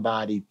shoot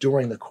somebody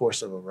during the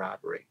course of a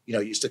robbery.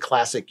 It's the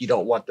classic, you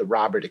don't want the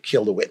robber to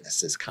kill the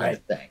witnesses kind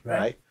of thing,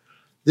 right?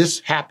 This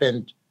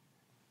happened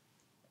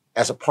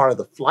as a part of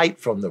the flight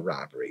from the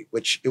robbery,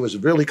 which it was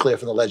really clear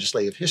from the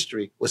legislative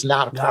history was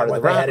not a part of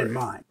the robbery. Not what they had in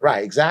mind.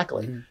 Right,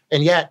 exactly.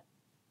 And yet,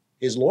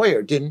 his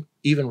lawyer didn't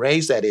even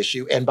raise that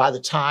issue. And by the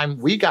time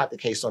we got the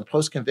case on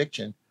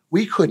post-conviction,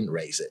 we couldn't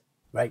raise it,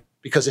 right?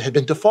 Because it had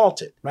been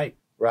defaulted, right?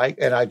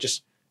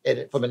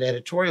 And from an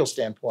editorial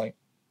standpoint,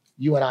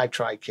 you and I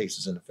tried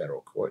cases in the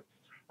federal court.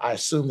 I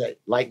assume that,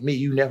 like me,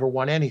 you never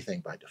won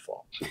anything by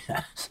default,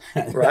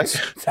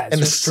 right?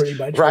 That's pretty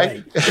much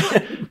right.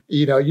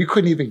 You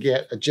couldn't even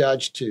get a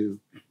judge to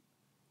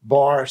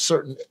bar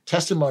certain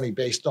testimony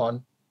based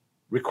on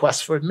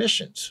requests for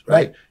admissions,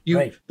 right?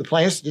 The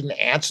plaintiffs didn't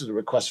answer the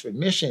request for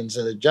admissions,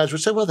 and the judge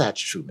would say, "Well, that's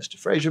true, Mr.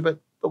 Frazier, but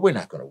we're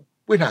not going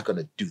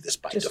to do this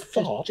by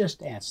default."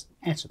 Just answer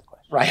the question.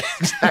 Right,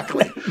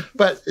 exactly.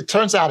 But it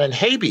turns out in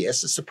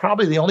habeas, it's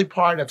probably the only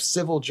part of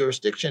civil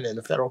jurisdiction in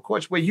the federal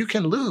courts where you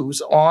can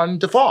lose on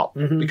default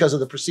because of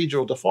the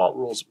procedural default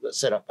rules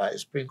set up by the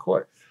Supreme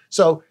Court.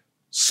 So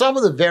some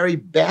of the very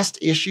best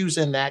issues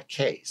in that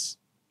case,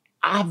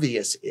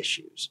 obvious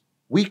issues,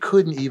 we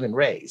couldn't even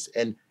raise.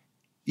 And,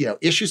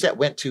 issues that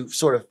went to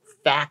sort of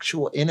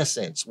factual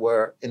innocence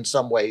were in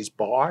some ways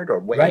barred or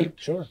waived. Right,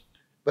 sure.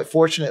 But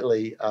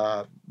fortunately,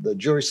 the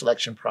jury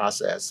selection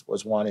process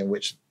was one in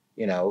which,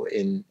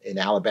 in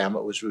Alabama,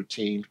 it was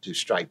routine to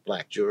strike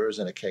black jurors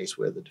in a case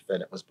where the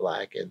defendant was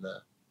black and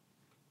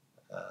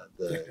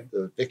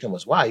the victim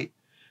was white.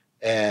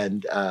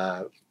 And,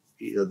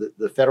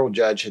 the federal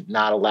judge had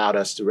not allowed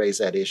us to raise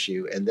that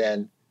issue. And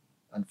then,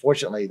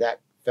 unfortunately,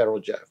 that federal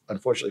judge,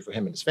 unfortunately for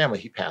him and his family,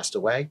 he passed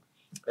away.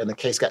 And the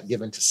case got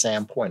given to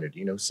Sam Pointer. Do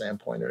you know who Sam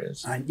Pointer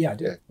is? Yeah, I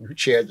do. Who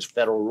chaired the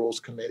Federal Rules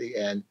Committee.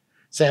 And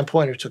Sam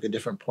Pointer took a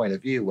different point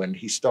of view when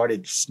he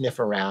started to sniff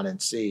around and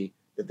see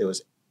that there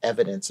was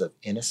evidence of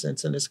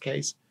innocence in this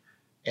case.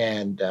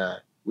 And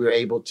we were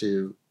able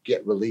to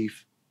get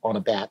relief on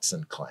a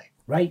Batson claim.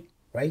 Right.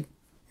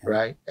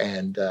 Right.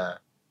 And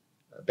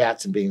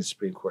Batson being the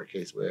Supreme Court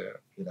case where,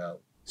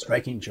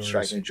 Striking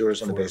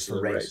jurors on the basis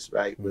of race,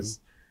 right, Mm-hmm.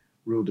 was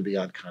ruled to be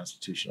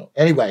unconstitutional.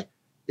 Anyway,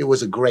 it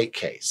was a great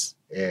case.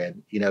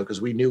 And, because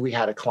we knew we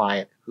had a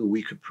client who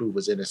we could prove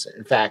was innocent.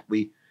 In fact,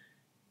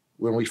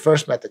 when we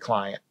first met the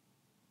client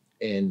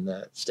in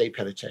the state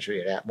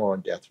penitentiary at Atmore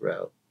on death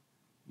row,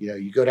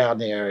 you go down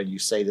there and you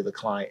say to the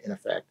client, in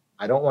effect,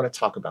 I don't want to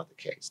talk about the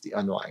case, the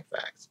underlying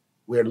facts.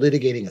 We're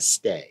litigating a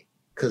stay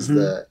because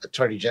the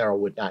attorney general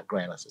would not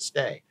grant us a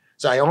stay.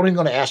 So I'm only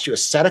going to ask you a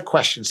set of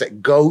questions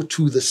that go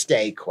to the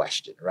stay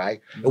question,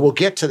 right? And we'll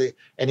get to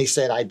and he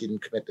said, I didn't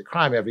commit the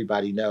crime.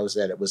 Everybody knows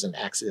that it was an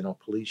accidental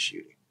police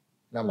shooting.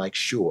 And I'm like,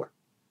 sure.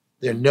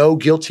 There are no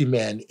guilty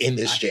men in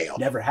this jail.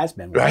 Never has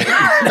been. Right?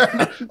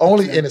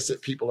 Only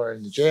innocent people are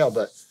in the jail.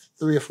 But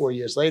 3 or 4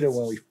 years later,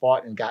 when we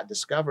fought and got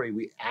discovery,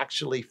 we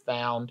actually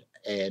found,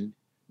 and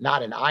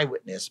not an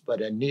eyewitness,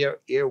 but a near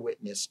ear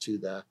witness to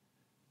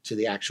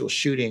the actual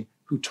shooting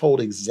who told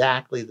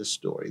exactly the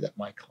story that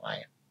my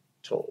client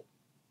told.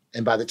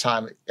 And by the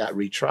time it got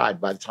retried,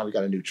 by the time we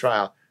got a new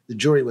trial, the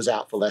jury was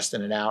out for less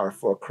than an hour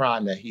for a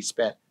crime that he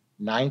spent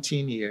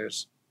 19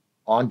 years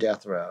on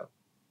death row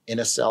in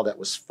a cell that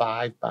was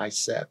 5 by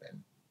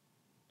 7,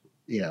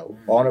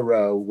 on a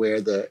row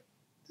where the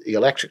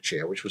electric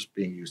chair, which was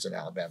being used in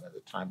Alabama at the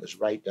time, was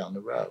right down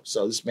the row.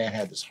 So this man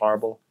had this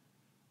horrible,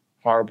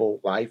 horrible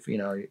life,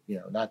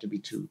 not to be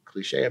too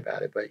cliche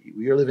about it, but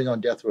you're living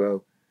on death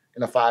row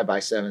in a 5 by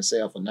 7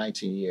 cell for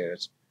 19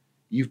 years.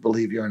 You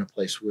believe you're in a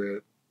place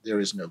where there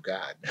is no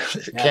God.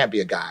 It can't be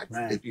a God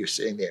if you're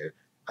sitting there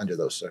under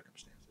those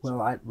circumstances.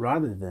 Well,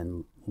 rather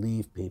than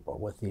leave people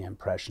with the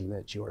impression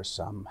that you're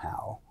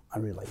somehow a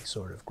really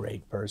sort of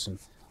great person,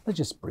 let's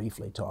just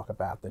briefly talk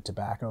about the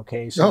tobacco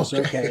case.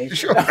 Okay.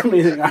 Sure.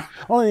 Only thing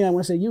I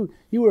want to say, you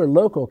were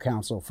local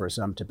counsel for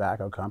some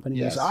tobacco companies.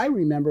 Yes. I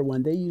remember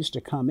when they used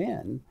to come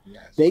in,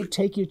 Yes. they'd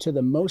take you to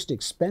the most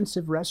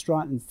expensive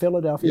restaurant in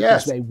Philadelphia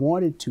Yes. because they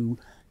wanted to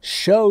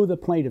show the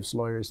plaintiffs'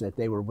 lawyers that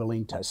they were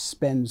willing to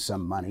spend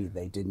some money.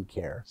 They didn't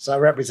care. So I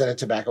represented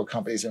tobacco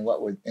companies in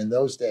what would, in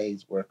those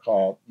days, were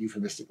called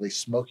euphemistically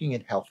smoking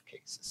and health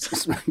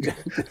cases.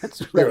 That's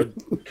They right.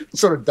 were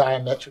sort of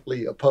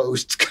diametrically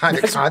opposed kind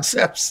of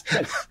concepts.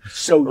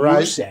 So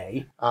Right. you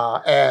say.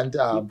 And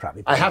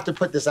probably I have to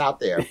put this out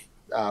there.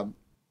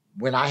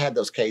 When I had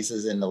those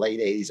cases in the late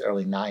 80s,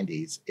 early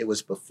 90s, it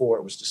was before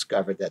it was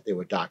discovered that there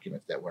were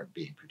documents that weren't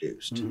being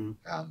produced,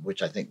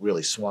 which I think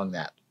really swung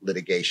that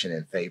litigation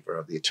in favor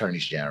of the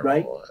attorneys general.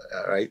 Right.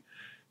 Right.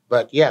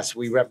 But yes,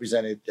 we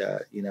represented,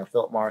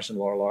 Philip Morris and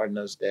Laurel Lard in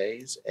those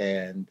days,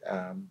 and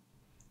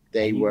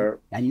they were.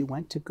 And you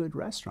went to good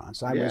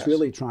restaurants. I was Yes.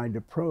 really trying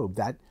to probe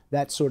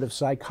that sort of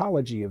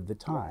psychology of the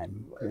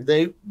time.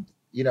 They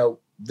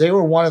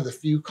were one of the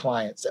few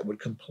clients that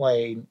would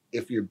complain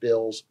if your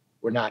bills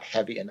were not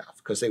heavy enough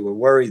because they were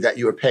worried that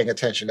you were paying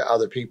attention to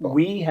other people.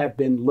 We have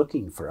been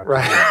looking for a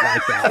Right.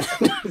 client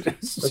like that.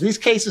 But these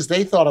cases,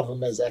 they thought of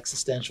them as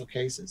existential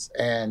cases.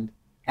 And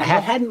And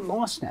they hadn't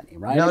lost any,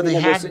 right? no, I mean, they it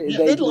was- hadn't.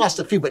 They'd lost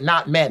a few, but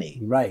not many.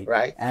 Right.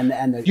 Right. And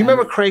Do you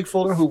remember Craig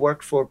Fuller, who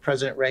worked for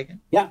President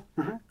Reagan? Yeah.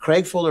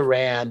 Craig Fuller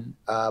ran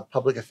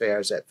public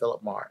affairs at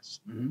Philip Morris.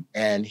 Mhm.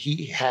 And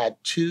he had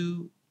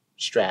 2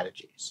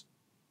 strategies,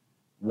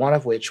 one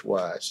of which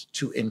was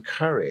to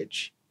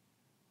encourage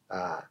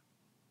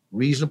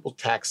reasonable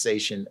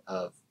taxation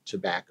of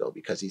tobacco,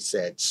 because he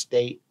said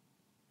state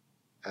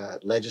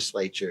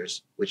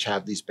legislatures, which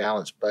have these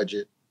balanced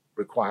budget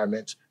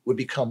requirements, would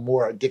become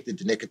more addicted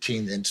to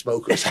nicotine than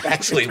smokers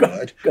actually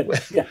would. Good.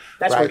 Yeah,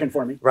 that's Right. working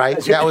for me. Right?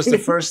 That's That was the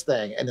working. first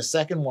thing. And the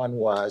second one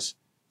was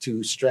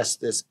to stress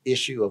this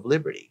issue of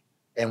liberty.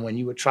 And when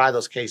you would try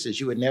those cases,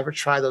 you would never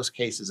try those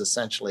cases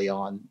essentially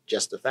on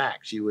just the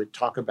facts. You would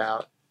talk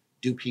about,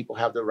 do people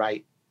have the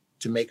right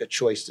to make a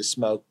choice to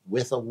smoke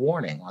with a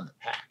warning on the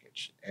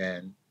package?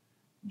 And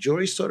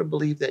juries sort of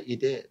believed that you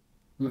did.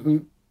 Mm-hmm.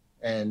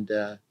 And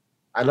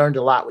I learned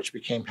a lot, which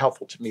became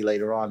helpful to me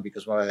later on,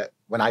 because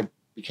when I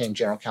became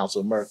general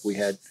counsel of Merck, we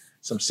had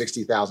some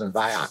 60,000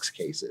 Vioxx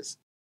cases.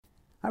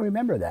 I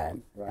remember that.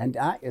 Right. And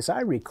as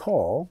I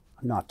recall,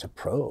 not to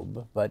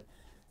probe, but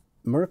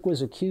Merck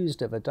was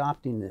accused of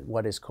adopting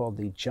what is called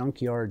the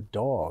junkyard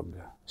dog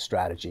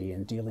strategy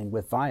in dealing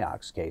with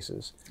Vioxx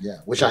cases. Yeah,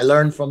 which I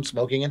learned from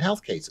smoking and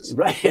health cases.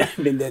 Right.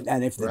 I mean,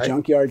 and if the Right.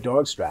 junkyard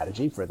dog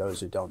strategy, for those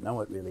who don't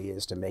know, it really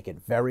is to make it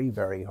very,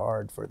 very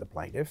hard for the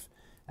plaintiff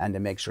and to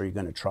make sure you're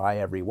going to try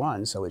every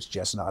one so it's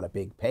just not a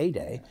big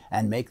payday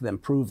and make them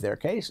prove their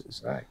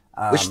cases. Right.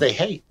 Which they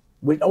hate.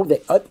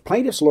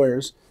 Plaintiffs'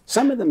 lawyers,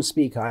 some of them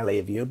speak highly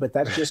of you, but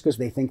that's just because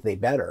they think they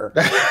better.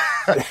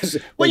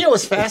 Well, you know,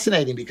 it's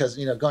fascinating because,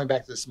 you know, going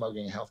back to the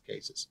smoking and health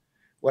cases,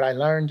 what I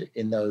learned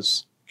in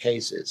those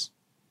cases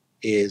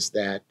is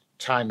that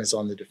time is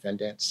on the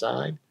defendant's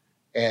side,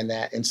 and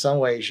that in some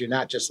ways you're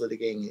not just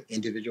litigating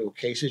individual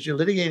cases, you're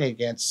litigating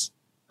against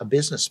a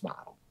business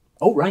model.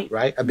 Oh, right.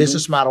 Right? A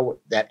business model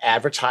that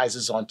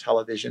advertises on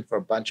television for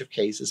a bunch of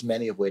cases,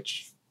 many of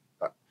which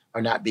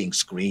are not being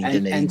screened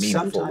in any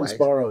meaningful way. And sometimes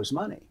borrows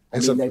money.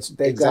 And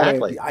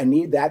exactly. I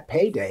need that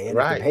payday, and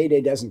right. if the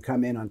payday doesn't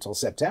come in until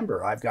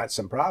September, I've got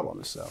some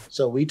problems.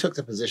 So we took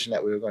the position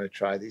that we were going to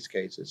try these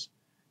cases.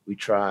 We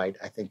tried,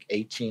 I think,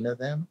 18 of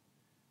them.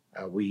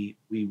 We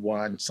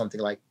won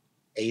something like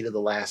 8 of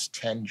the last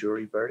 10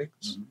 jury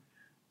verdicts,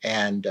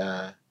 and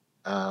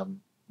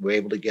we're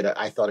able to get,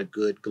 I thought, a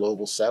good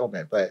global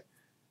settlement. But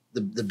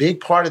the big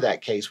part of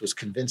that case was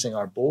convincing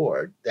our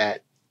board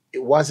that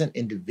it wasn't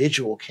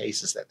individual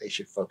cases that they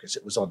should focus.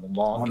 It was on the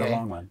long game. The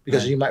long one.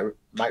 Because you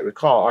might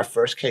recall our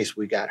first case,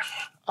 we got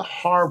a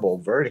horrible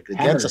verdict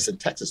against us in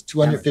Texas,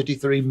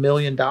 $253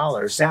 million.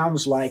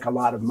 Sounds like a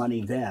lot of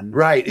money then.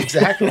 Right,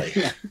 exactly.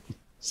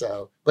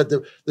 So, but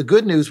the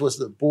good news was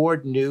the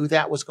board knew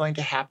that was going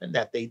to happen,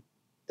 that the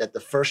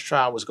first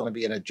trial was going to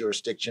be in a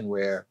jurisdiction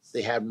where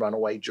they had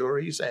runaway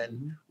juries,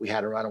 and we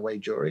had a runaway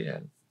jury.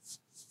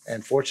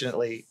 And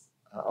fortunately,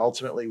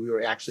 ultimately, we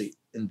were actually,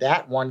 in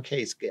that one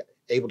case,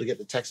 able to get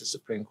the Texas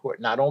Supreme Court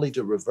not only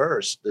to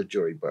reverse the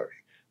jury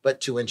verdict,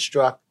 but to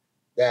instruct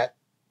that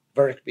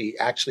verdict be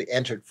actually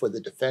entered for the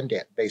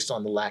defendant based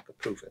on the lack of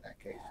proof in that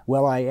case.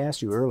 Well, I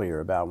asked you earlier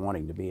about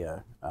wanting to be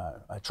a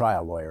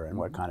trial lawyer and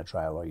what kind of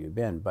trial lawyer you've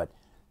been, but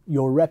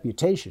your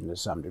reputation to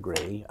some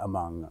degree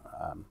among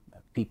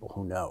people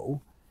who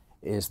know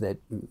is that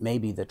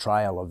maybe the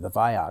trial of the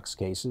Vioxx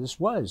cases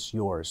was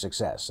your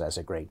success as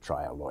a great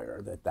trial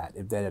lawyer, that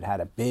it had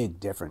a big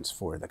difference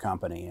for the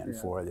company and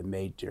for the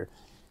major.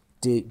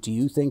 Do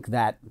you think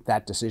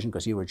that decision,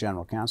 because you were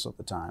general counsel at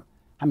the time,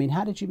 I mean,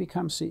 how did you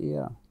become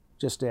CEO?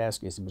 Just to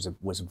ask,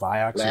 was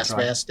Vioxx last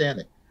man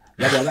standing?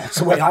 Yeah, well, that's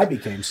the way I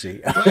became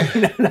CEO.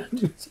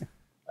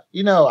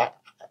 You know,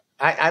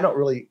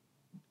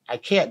 I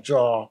can't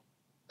draw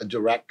a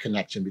direct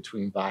connection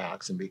between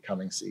Vioxx and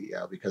becoming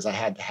CEO because I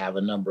had to have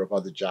a number of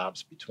other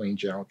jobs between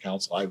general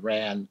counsel. I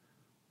ran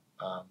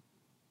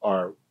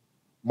our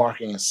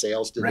marketing and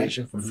sales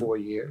division for 4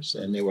 years,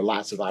 and there were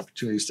lots of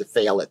opportunities to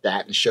fail at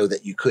that and show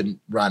that you couldn't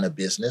run a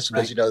business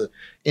because you know,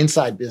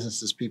 inside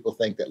businesses, people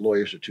think that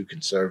lawyers are too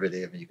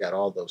conservative, and you got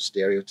all those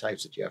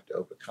stereotypes that you have to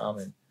overcome.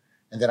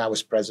 And then I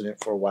was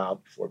president for a while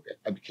before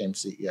I became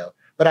CEO.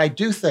 But I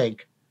do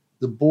think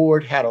the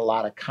board had a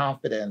lot of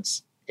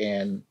confidence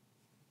in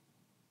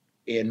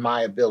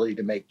my ability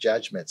to make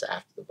judgments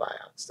after the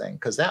Vioxx thing,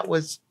 because there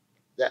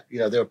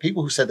were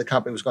people who said the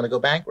company was going to go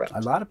bankrupt.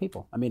 A lot of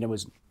people. I mean, it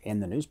was in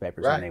the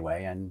newspapers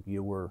anyway, and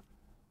you were,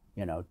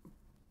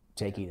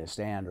 taking a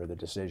stand or the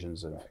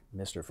decisions of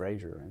Mr.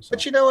 Frazier and so.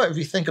 But you know what? If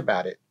you think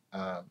about it,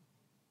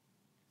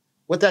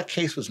 what that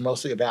case was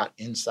mostly about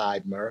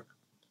inside Merck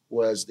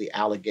was the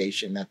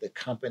allegation that the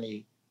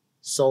company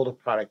sold a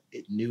product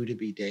it knew to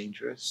be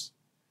dangerous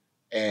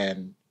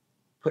and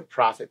put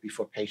profit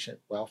before patient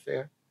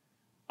welfare.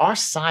 Our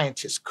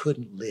scientists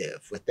couldn't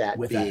live with that.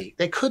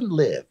 They couldn't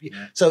live.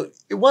 Yeah. So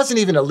it wasn't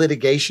even a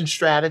litigation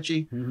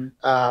strategy.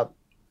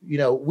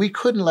 We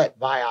couldn't let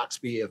Vioxx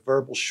be a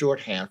verbal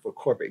shorthand for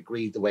corporate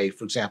greed the way,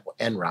 for example,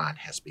 Enron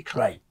has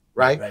become.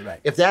 Right.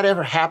 If that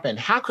ever happened,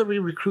 how could we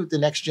recruit the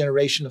next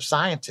generation of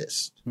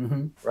scientists?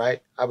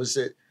 Right. I was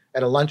at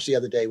a lunch the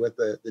other day with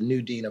the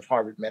new dean of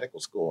Harvard Medical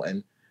School,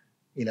 and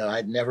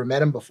I'd never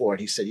met him before.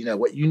 And he said,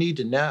 what you need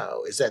to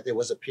know is that there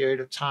was a period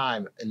of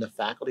time in the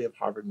faculty of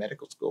Harvard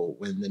Medical School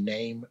when the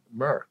name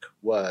Merck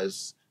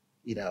was,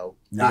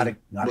 not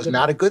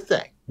a good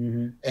thing.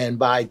 And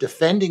by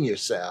defending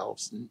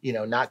yourselves,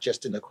 not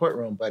just in the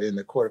courtroom, but in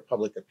the court of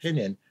public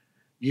opinion,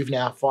 you've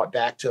now fought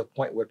back to a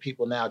point where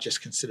people now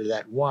just consider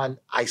that one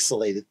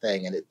isolated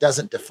thing, and it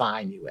doesn't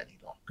define you any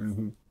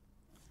longer.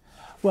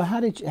 Well,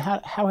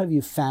 how have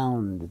you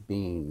found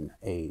being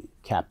a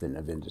captain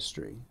of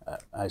industry,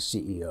 a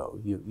CEO?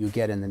 You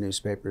get in the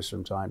newspapers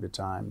from time to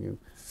time. You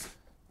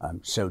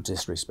show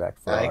disrespect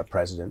for our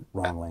president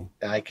wrongly.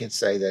 I can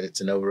say that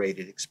it's an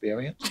overrated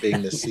experience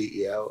being the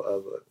CEO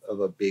of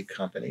a big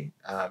company.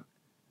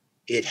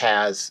 It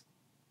has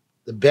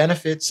the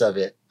benefits of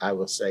it. I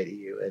will say to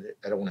you, and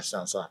I don't want to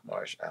sound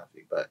sophomorish,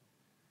 Alfie, but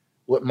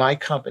what my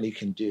company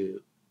can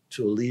do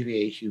to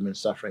alleviate human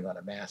suffering on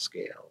a mass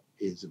scale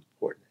is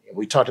important.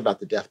 We talked about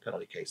the death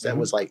penalty case. That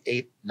was like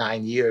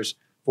 8-9 years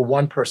for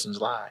one person's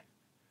life.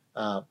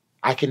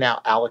 I can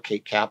now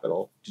allocate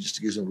capital, just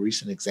to use a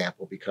recent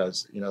example,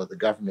 because the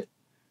government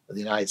of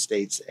the United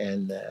States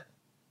and the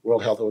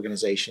World Health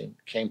Organization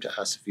came to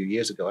us a few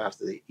years ago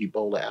after the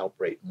Ebola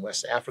outbreak in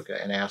West Africa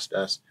and asked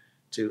us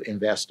to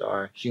invest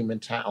our human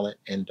talent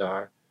and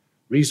our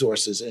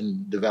resources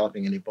in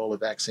developing an Ebola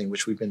vaccine,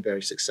 which we've been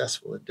very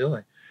successful in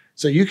doing.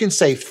 So you can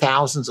save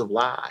thousands of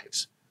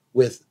lives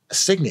with a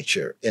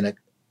signature in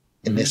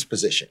this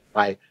position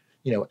by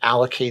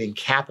allocating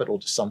capital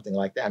to something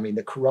like that. I mean,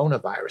 the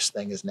coronavirus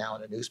thing is now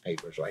in the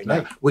newspapers right now.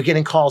 Right. We're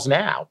getting calls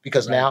now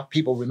because Right. now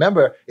people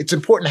remember it's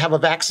important to have a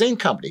vaccine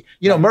company.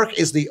 Right. Merck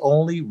is the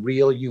only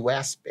real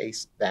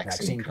U.S.-based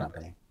vaccine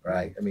company,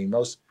 right? I mean,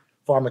 most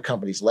pharma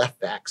companies left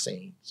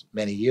vaccines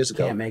many years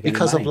ago Can't make any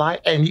because of money.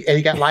 and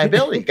you got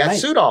liability, you got Right.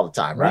 sued all the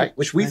time, right? Right.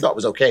 Which we Right. thought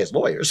was okay as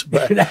lawyers,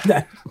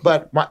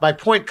 but my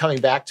point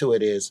coming back to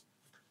it is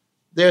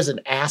there's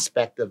an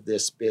aspect of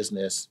this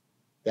business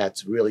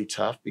that's really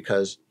tough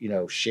because,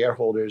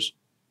 shareholders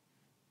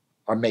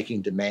are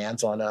making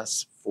demands on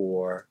us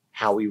for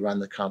how we run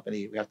the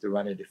company. We have to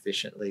run it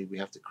efficiently. We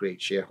have to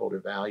create shareholder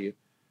value.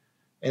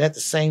 And at the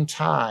same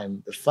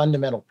time, the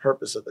fundamental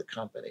purpose of the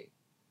company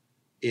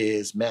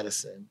is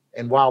medicine.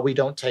 And while we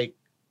don't take,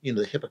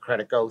 the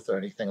Hippocratic Oath or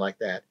anything like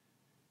that,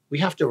 we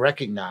have to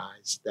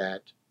recognize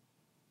that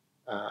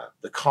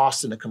the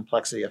cost and the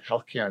complexity of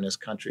healthcare in this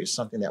country is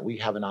something that we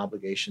have an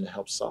obligation to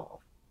help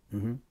solve.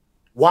 Mm-hmm.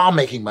 While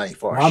making money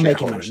for our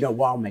shareholders.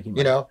 While making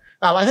money.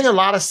 I think a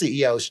lot of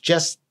CEOs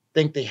just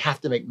think they have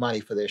to make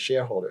money for their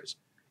shareholders.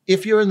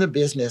 If you're in the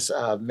business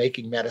of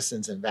making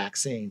medicines and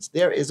vaccines,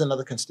 there is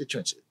another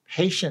constituency.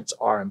 Patients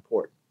are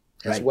important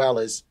as Right. well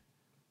as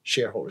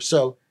shareholders.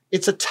 So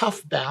it's a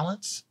tough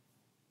balance.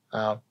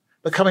 But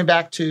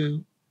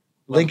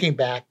linking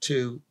back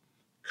to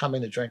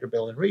coming to Drinker,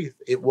 Bill, and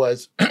Wreath, it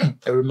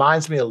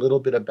reminds me a little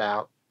bit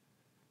about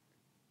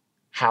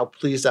how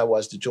pleased I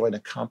was to join a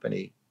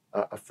company,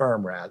 a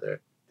firm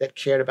rather, that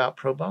cared about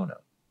pro bono,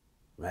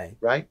 Right.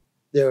 right?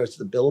 There was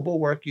the billable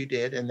work you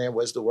did, and there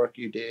was the work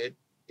you did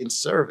in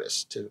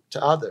service to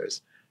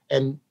others.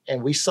 And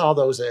we saw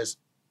those as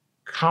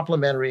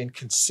complementary and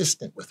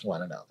consistent with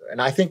one another.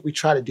 And I think we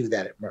try to do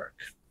that at Merck.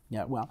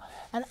 Yeah, well,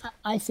 and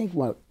I think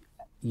what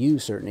you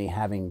certainly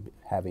having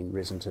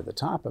risen to the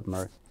top of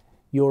Merck,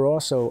 you're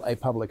also a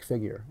public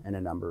figure in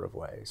a number of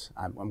ways.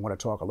 I'm going to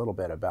talk a little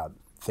bit about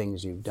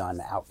things you've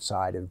done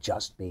outside of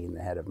just being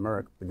the head of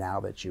Merck. But now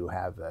that you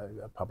have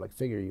a public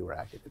figure, you were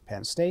active at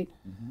Penn State,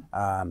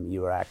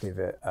 you were active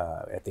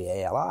at the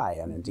ALI,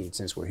 and indeed,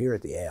 since we're here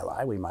at the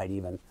ALI, we might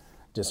even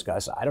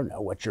discuss, I don't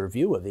know, what your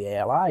view of the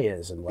ALI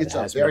is and what It's it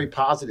a has very been.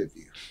 positive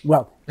view.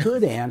 Well,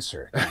 good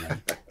answer.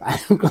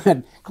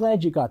 I'm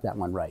glad you got that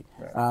one right.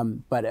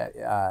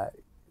 But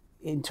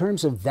in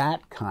terms of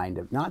that kind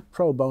of, not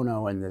pro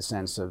bono in the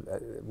sense of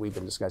we've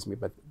been discussing it,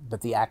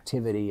 but the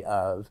activity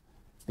of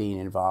being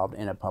involved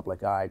in a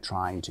public eye,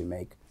 trying to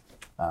make.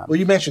 Well,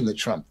 you mentioned the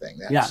Trump thing.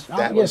 Yes,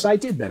 I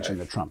did mention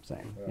the Trump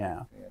thing.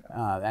 Yeah,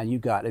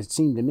 and it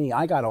seemed to me,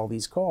 I got all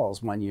these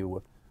calls when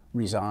you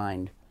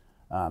resigned.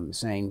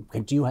 Saying, hey,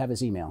 do you have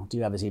his email? Do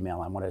you have his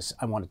email? I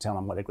want to tell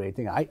him what a great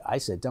thing. I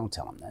said, don't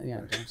tell him that.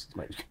 Yeah,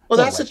 well,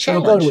 that's a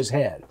challenge. It'll go to his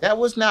head. That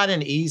was not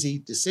an easy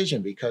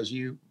decision because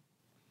you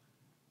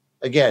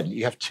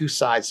have two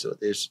sides to it.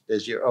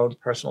 There's your own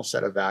personal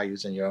set of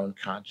values and your own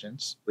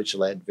conscience, which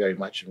led very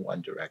much in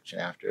one direction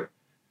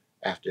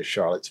after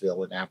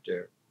Charlottesville and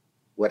after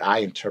what I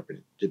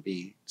interpreted to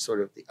be sort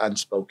of the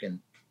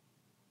unspoken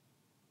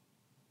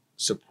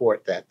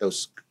support that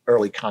those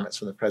early comments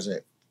from the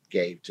president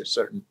gave to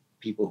certain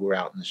people who were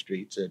out in the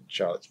streets in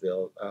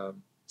Charlottesville,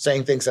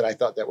 saying things that I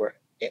thought that were,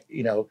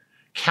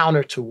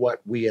 counter to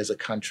what we as a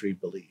country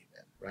believe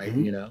in, right?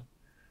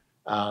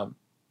 Mm-hmm.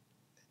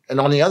 And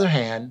on the other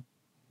hand,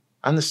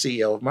 I'm the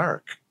CEO of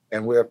Merck,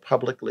 and we're a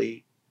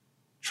publicly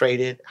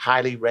traded,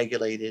 highly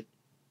regulated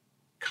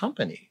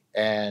company.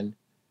 And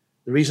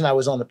the reason I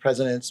was on the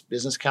president's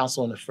business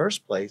council in the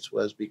first place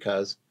was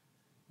because,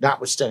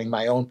 notwithstanding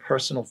my own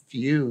personal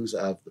views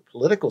of the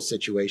political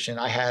situation,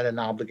 I had an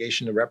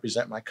obligation to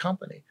represent my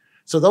company.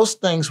 So those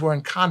things were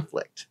in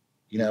conflict.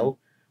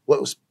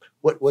 What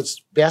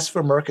was best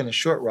for Merck in the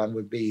short run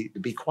would be to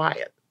be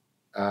quiet.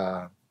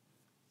 But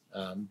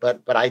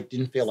I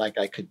didn't feel like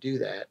I could do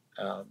that.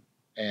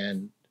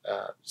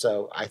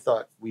 So I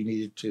thought we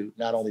needed to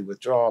not only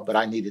withdraw, but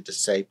I needed to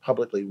say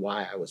publicly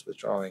why I was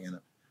withdrawing. And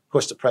of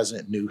course, the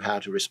president knew how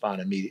to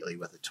respond immediately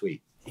with a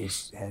tweet. He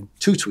said,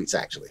 2 tweets,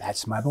 actually.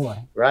 that's my boy.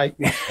 Right?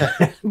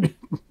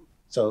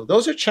 So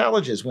those are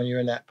challenges when you're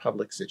in that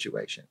public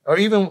situation. Or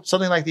even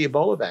something like the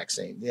Ebola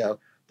vaccine.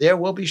 There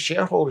will be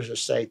shareholders who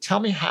say, tell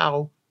me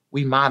how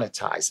we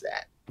monetize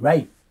that.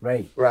 Right.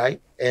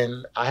 Right?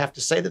 And I have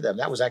to say to them,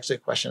 that was actually a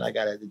question I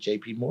got at the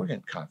JP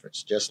Morgan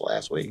conference just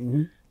last week.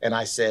 Mm-hmm. And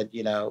I said,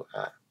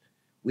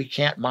 we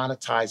can't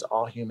monetize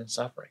all human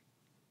suffering.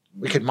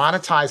 We could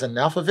monetize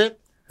enough of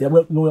it. Yeah,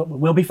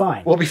 we'll be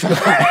fine. We'll be fine.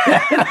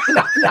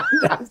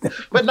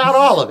 But not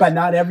all of it. But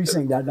not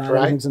everything. Not Right.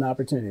 everything's an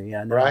opportunity.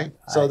 Yeah, no, Right.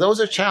 So those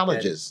are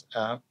challenges.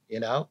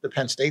 The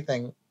Penn State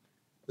thing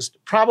was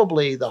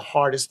probably the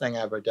hardest thing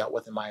I ever dealt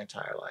with in my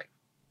entire life.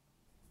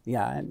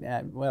 Yeah,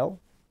 and well,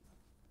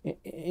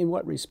 in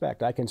what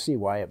respect? I can see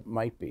why it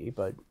might be,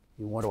 but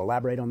you want to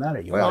elaborate on that,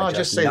 or you Well, want I'll to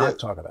just say not that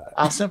talk about it?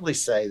 I'll simply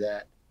say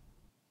that,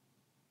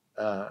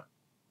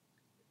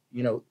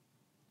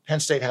 Penn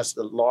State has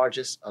the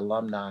largest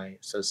alumni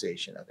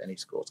association of any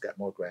school. It's got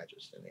more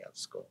graduates than the other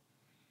school.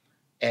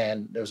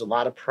 And there's a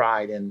lot of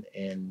pride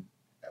in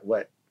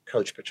what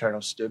Coach Paterno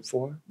stood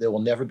for. There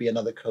will never be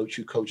another coach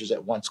who coaches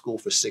at one school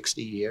for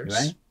 60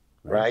 years,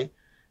 right?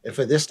 And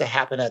for this to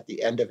happen at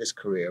the end of his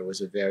career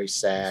was a very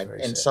sad,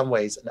 in some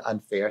ways, an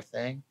unfair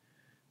thing.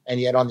 And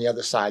yet on the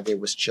other side, there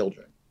was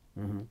children,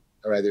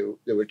 right?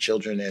 There were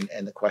children,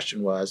 and the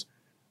question was,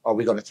 are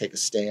we going to take a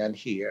stand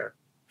here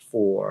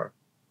for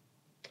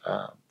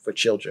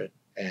children?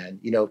 And,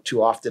 you know,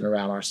 too often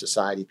around our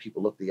society,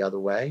 people look the other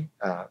way,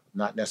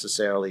 not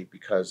necessarily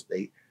because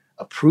they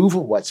approve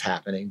of what's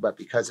happening, but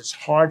because it's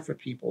hard for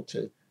people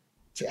to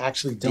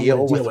actually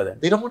deal with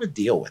it. They don't want to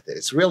deal with it.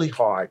 It's really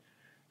hard.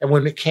 And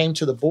when it came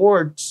to the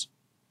board's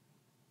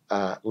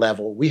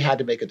level, we had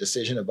to make a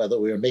decision of whether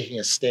we were making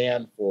a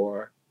stand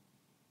for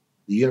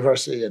the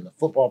university and the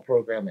football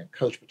program and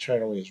Coach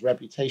Paterno and his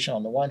reputation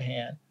on the one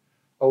hand,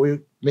 or we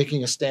were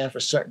making a stand for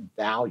certain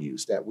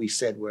values that we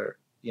said were,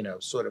 you know,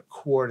 sort of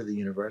core to the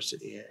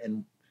university,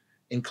 and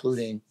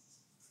including,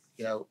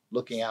 you know,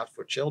 looking out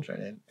for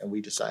children. And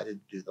we decided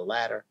to do the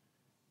latter.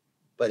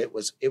 But it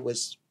was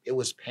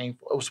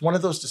painful. It was one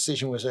of those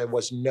decisions where there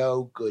was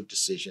no good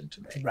decision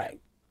to make. Right.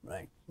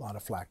 A lot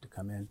of flack to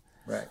come in.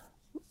 Right.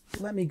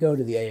 Let me go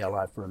to the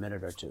ALI for a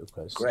minute or two,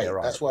 because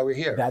that's why we're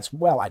here. I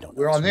don't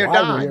know. We're on their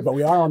dime, but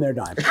we are on their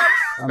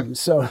dime.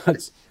 So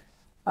let's.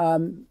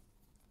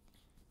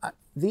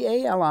 The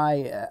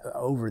ALI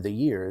over the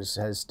years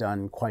has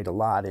done quite a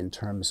lot in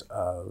terms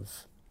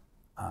of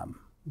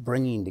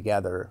bringing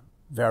together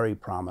very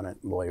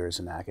prominent lawyers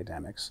and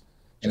academics,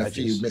 and judges,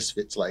 a few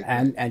misfits like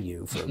and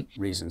you, for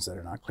reasons that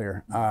are not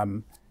clear,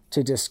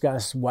 to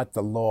discuss what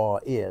the law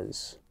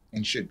is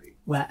and should be.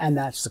 Well, and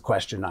that's the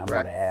question I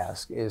want to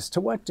ask: is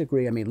to what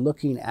degree? I mean,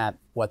 looking at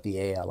what the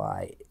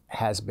ALI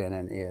has been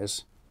and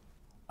is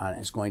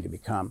going to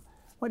become,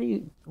 how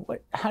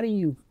do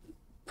you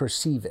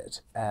perceive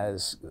it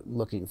as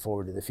looking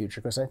forward to the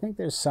future? Because I think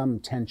there's some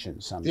tension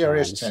sometimes. There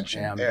is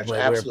tension. There's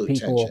absolute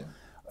tension.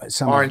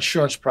 Our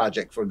insurance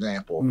project, for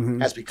example,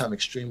 has become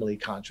extremely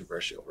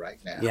controversial right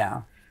now.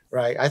 Yeah.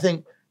 Right. I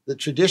think the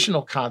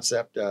traditional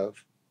concept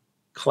of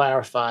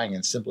clarifying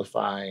and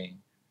simplifying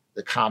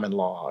the common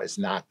law is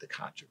not the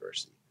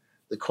controversy.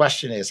 The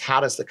question is,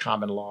 how does the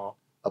common law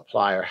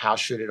apply, or how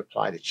should it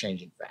apply to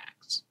changing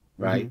facts?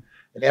 Right.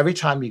 And every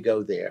time you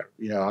go there,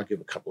 you know, I'll give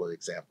a couple of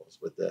examples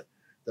with the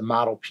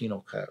model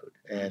penal code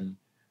and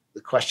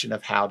the question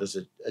of how does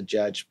a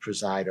judge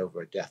preside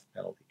over a death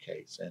penalty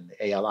case. And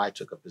the ALI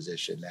took a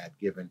position that,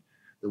 given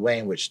the way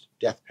in which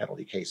death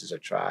penalty cases are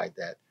tried,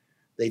 that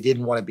they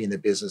didn't want to be in the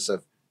business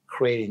of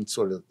creating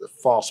sort of the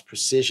false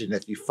precision.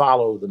 If you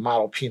follow the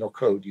model penal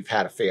code, you've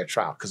had a fair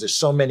trial, because there's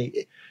so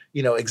many,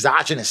 you know,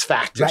 exogenous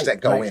factors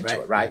that go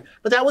into it, right?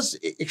 But that was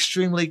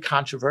extremely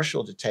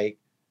controversial to take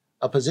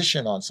a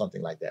position on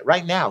something like that.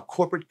 Right now,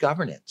 corporate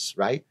governance,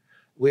 right?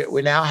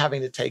 We're now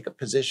having to take a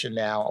position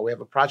now. We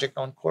have a project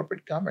on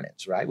corporate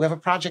governance, right? We have a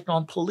project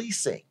on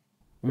policing,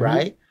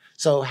 right?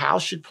 So how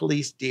should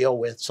police deal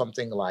with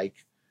something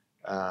like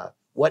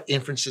what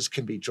inferences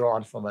can be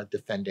drawn from a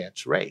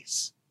defendant's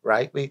race,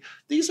 right? I mean,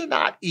 these are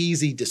not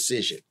easy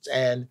decisions,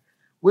 and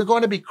we're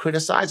going to be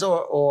criticized,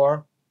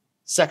 or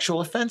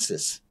sexual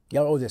offenses.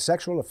 Yeah, the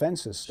sexual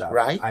offenses stuff.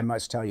 Right. I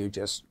must tell you,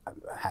 just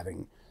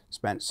having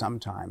spent some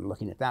time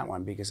looking at that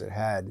one, because it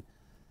had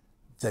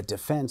the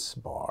defense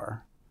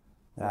bar,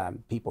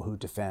 people who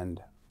defend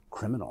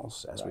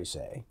criminals, as we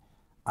say,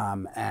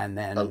 and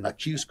then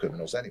accused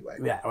criminals anyway.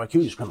 Yeah, or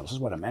accused criminals is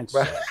what I meant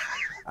to say.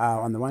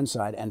 On the one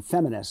side, and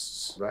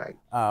feminists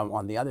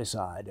on the other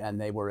side, and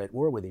they were at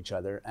war with each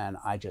other. And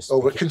I just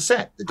over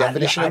consent, the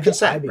definition of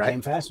consent. I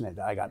became fascinated.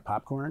 I got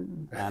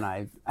popcorn, and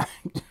I.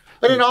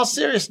 But in all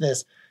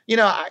seriousness, you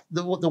know,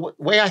 the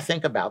way I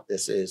think about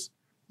this is,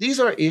 these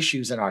are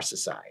issues in our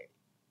society,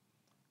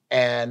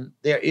 and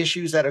they're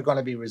issues that are going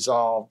to be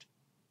resolved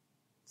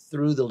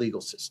through the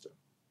legal system.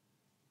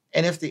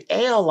 And if the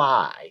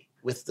ALI,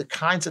 with the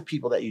kinds of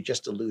people that you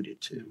just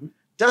alluded to,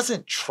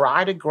 doesn't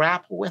try to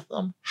grapple with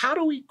them, how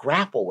do we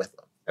grapple with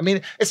them? I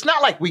mean, it's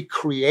not like we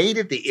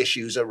created the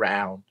issues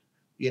around,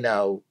 you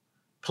know,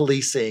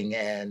 policing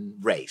and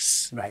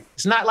race. Right.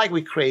 It's not like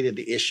we created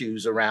the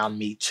issues around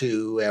Me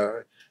Too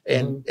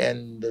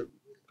and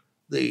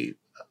the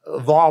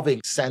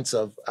evolving sense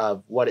of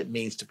what it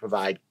means to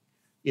provide,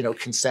 you know,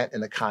 consent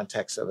in the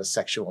context of a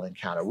sexual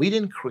encounter. We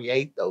didn't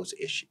create those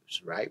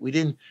issues, right? We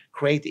didn't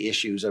create the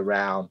issues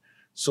around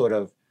sort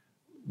of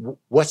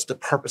what's the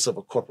purpose of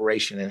a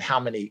corporation and how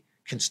many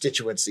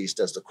constituencies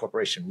does the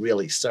corporation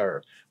really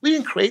serve. We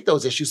didn't create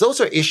those issues.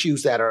 Those are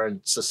issues that are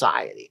in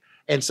society.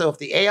 And so if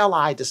the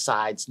ALI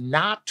decides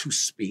not to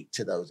speak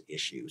to those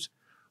issues,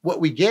 what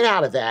we get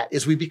out of that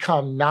is we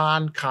become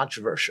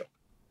non-controversial.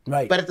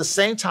 Right. But at the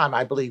same time,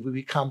 I believe we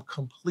become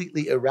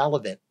completely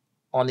irrelevant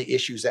on the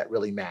issues that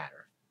really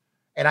matter.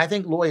 And I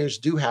think lawyers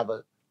do have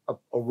a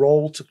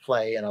role to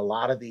play in a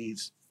lot of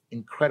these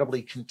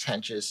incredibly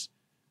contentious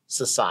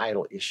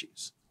societal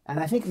issues. And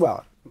I think,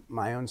 well,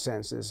 my own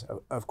sense is,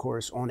 of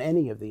course, on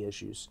any of the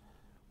issues,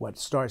 what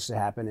starts to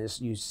happen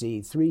is you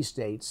see 3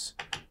 states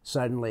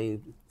suddenly,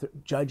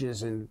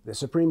 judges in the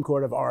Supreme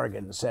Court of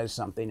Oregon says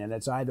something, and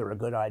it's either a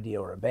good idea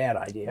or a bad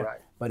idea, Right.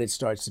 but it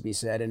starts to be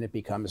said, and it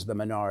becomes the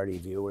minority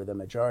view or the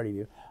majority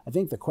view. I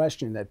think the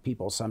question that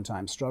people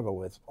sometimes struggle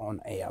with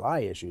on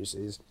ALI issues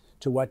is,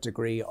 to what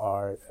degree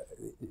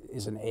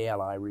is an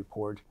ALI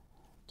report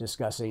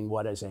discussing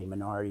what is a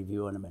minority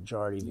view and a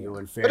majority view,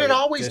 and fairly it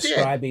always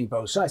describing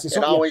both sides.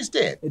 It always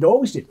did. It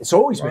always did. It's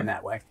always Right. been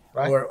that way.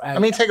 Right. Or,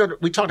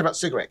 we talked about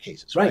cigarette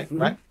cases, right? Right.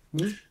 Mm-hmm. Right.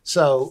 Mhm.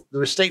 So the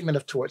restatement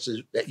of torts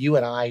is that you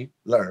and I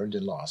learned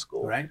in law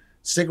school. right.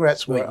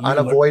 Cigarettes were Well, you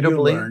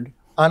unavoidably learned.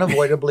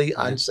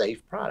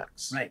 unsafe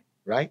products. Right.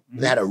 Right. Mhm.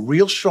 They had a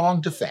real strong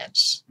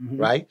defense. Mhm.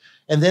 Right.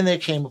 And then there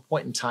came a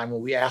point in time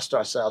when we asked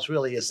ourselves,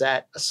 really, is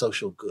that a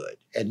social good?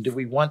 And do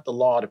we want the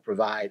law to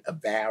provide a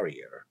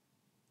barrier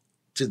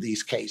to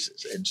these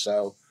cases? And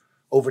so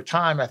over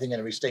time, I think in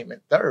a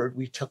restatement third,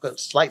 we took a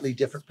slightly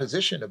different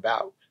position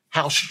about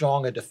how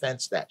strong a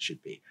defense that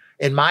should be.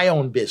 In my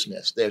own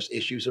business, there's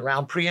issues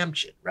around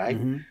preemption, right?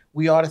 Mhm.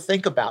 We ought to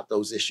think about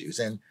those issues.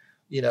 And,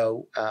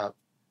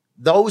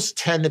 those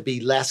tend to be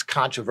less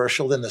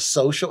controversial than the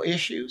social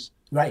issues.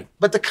 Right.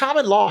 But the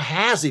common law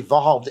has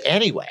evolved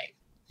anyway,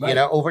 Right.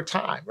 over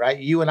time, right?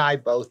 You and I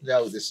both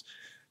know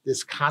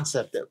this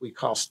concept that we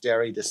call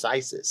stare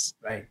decisis.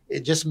 Right.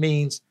 It just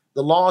means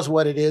the law is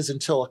what it is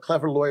until a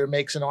clever lawyer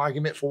makes an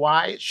argument for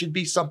why it should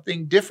be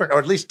something different, or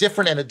at least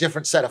different in a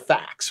different set of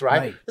facts, right?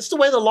 Right. It's the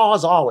way the law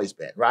has always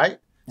been, right?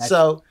 That's-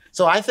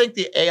 So I think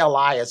the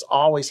ALI has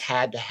always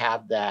had to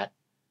have that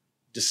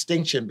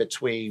distinction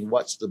between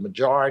what's the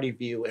majority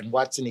view and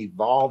what's an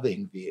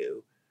evolving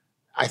view.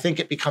 I think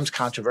it becomes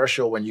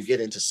controversial when you get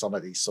into some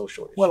of these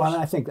social issues. Well, and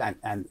I think,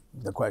 and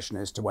the question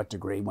is, to what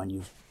degree,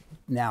 when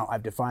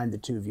I've defined the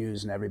 2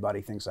 views and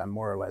everybody thinks I'm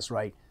more or less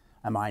right,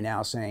 am I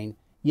now saying,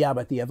 yeah,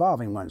 but the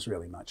evolving one's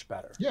really much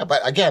better? Yeah,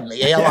 but again,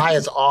 the ALI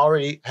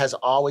has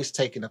always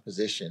taken a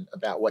position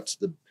about what's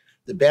the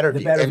better The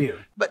view. better And- view.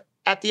 But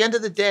at the end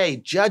of the day,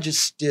 judges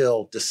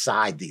still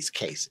decide these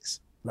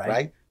cases,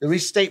 right? The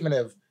restatement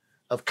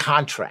of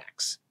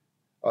contracts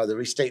or the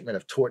restatement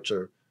of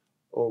torture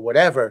or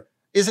whatever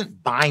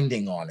isn't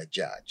binding on a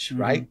judge,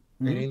 right?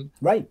 Mhm. I mean,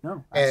 Right.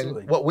 No,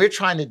 absolutely. and what we're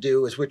trying to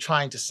do is we're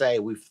trying to say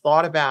we've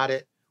thought about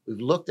it,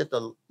 we've looked at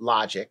the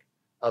logic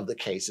of the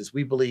cases.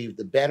 We believe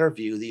the better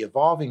view, the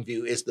evolving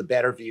view, is the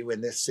better view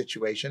in this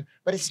situation,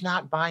 but it's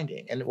not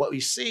binding. And what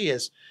we see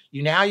is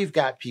you've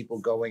got people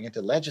going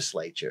into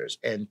legislatures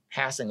and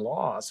passing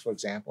laws. For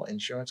example,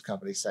 insurance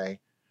companies say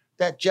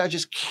that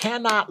judges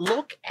cannot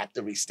look at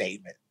the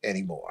restatement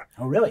anymore.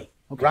 Oh, really?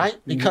 Okay. Right?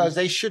 Mhm. Because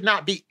they should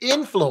not be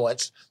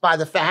influenced by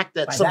the fact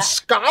that By some that.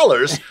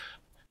 scholars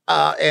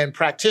and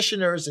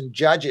practitioners and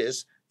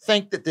judges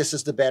think that this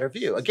is the better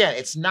view. Again,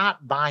 it's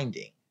not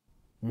binding,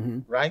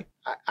 Mhm. right?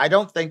 I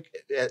don't think,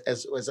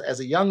 as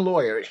a young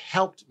lawyer, it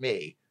helped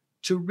me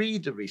to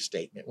read the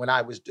restatement when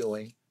I was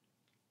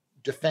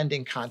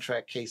defending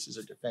contract cases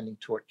or defending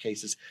tort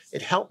cases.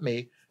 It helped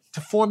me to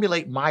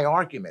formulate my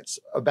arguments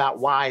about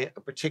why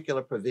a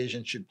particular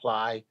provision should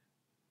apply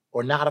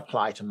or not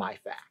apply to my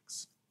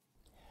facts.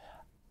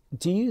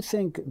 Do you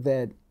think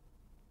that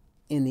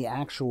in the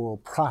actual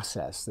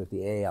process that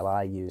the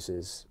ALI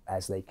uses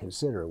as they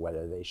consider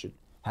whether they should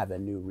have a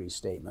new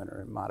restatement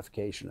or a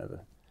modification of it,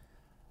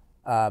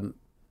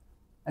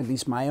 at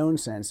least my own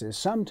sense is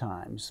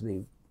sometimes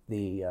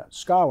the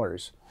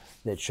scholars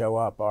that show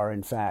up are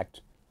in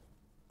fact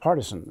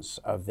partisans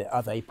of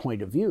a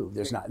point of view.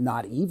 There's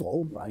not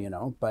evil,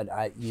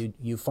 but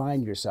you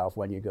find yourself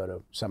when you go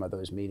to some of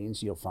those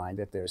meetings, you'll find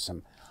that there's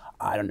some,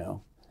 I don't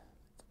know,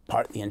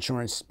 the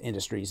insurance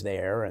industry's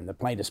there and the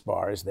plaintiff's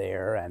bar is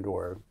there,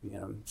 or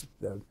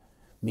the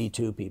Me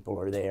Too people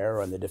are there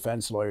and the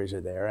defense lawyers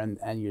are there,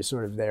 and you're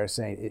sort of there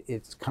saying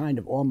it's kind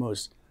of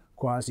almost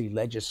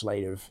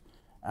quasi-legislative.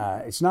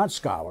 It's not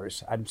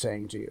scholars, I'm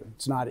saying to you.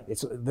 It's not.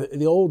 It's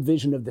the old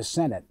vision of the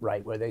Senate,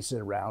 right, where they sit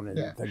around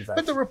and think about.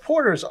 But the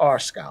reporters are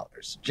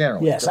scholars,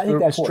 generally. Yes, I think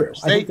that's true.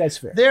 I think that's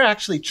fair. They're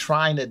actually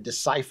trying to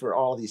decipher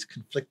all these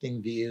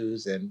conflicting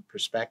views and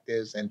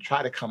perspectives and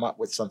try to come up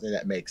with something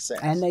that makes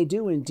sense. And they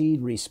do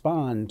indeed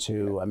respond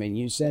to. I mean,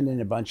 you send in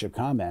a bunch of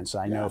comments.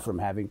 I know from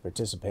having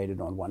participated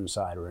on one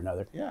side or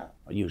another. Yeah.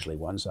 Usually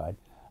one side.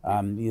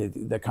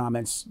 The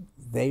comments,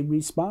 they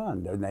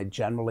respond, and they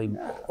generally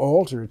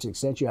alter, to the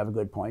extent you have a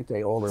good point,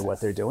 they alter what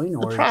they're doing.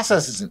 The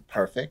process isn't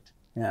perfect,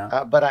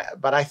 yeah.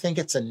 But I think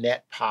it's a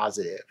net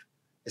positive,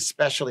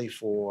 especially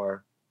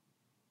for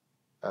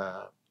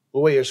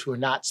lawyers who are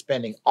not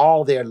spending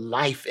all their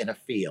life in a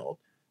field,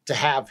 to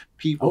have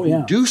people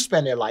who do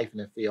spend their life in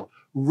a field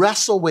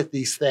wrestle with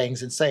these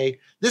things and say,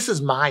 this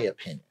is my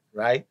opinion,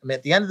 right? I mean,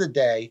 at the end of the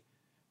day,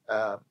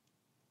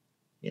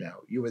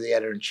 you were the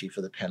editor-in-chief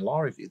of the Penn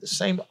Law Review. The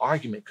same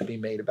argument could be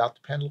made about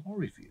the Penn Law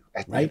Review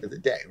at the end of the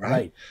day,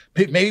 right?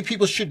 Maybe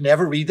people should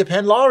never read the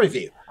Penn Law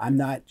Review. I'm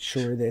not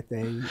sure that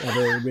they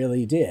ever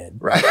really did.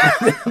 Right.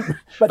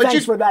 but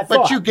thanks for that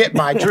thought. But you get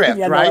my drift,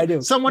 Yeah, right? no, I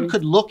do. Someone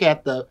could look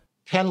at the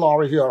Penn Law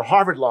Review or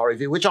Harvard Law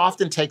Review, which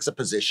often takes a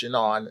position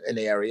on an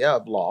area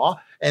of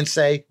law and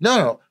say,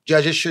 no,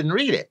 judges shouldn't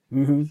read it,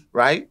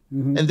 right?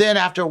 And then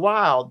after a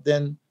while,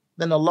 then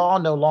the law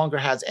no longer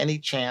has any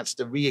chance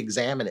to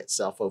re-examine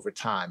itself over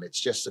time.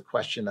 It's just a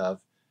question of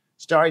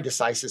stare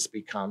decisis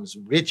becomes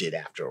rigid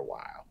after a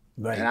while.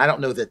 Right. And I don't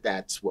know that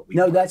that's what we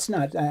want. That's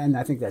not, and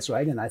I think that's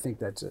right. And I think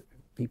that's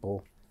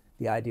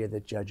the idea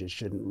that judges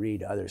shouldn't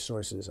read other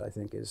sources, I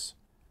think is,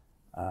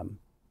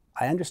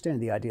 I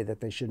understand the idea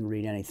that they shouldn't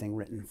read anything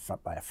written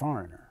by a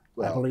foreigner.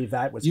 Well, I believe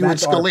that was... You and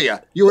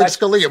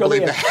Scalia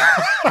believe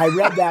that. I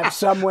read that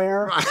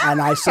somewhere, and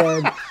I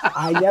said,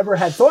 I never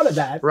had thought of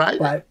that,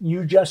 but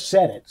you just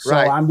said it, so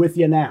I'm with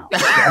you now. You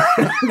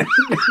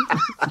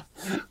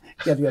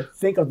have to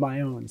think of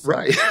my own. So.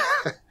 Right.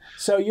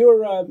 So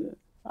you're,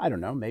 I don't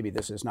know, maybe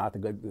this is not the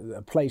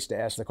good place to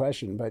ask the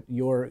question, but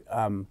you're...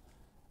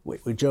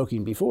 we're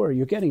joking before,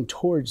 you're getting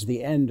towards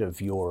the end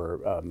of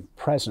your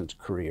present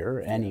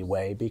career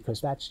anyway, because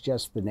that's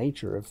just the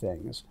nature of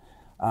things.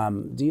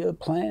 Do you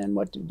plan,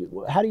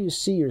 how do you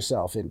see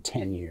yourself in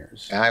 10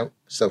 years?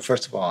 So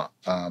first of all,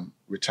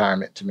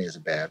 retirement to me is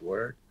a bad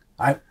word.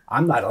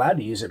 I'm not allowed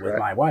to use it with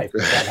my wife,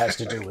 but that has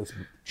to do with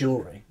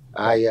jewelry.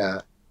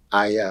 I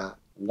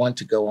want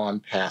to go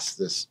on past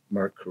this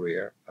Merck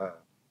career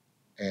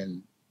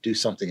and do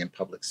something in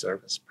public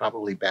service,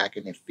 probably back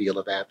in the field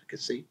of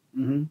advocacy.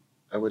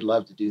 I would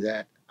love to do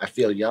that. I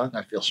feel young.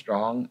 I feel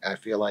strong. I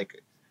feel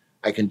like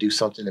I can do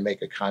something to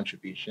make a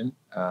contribution.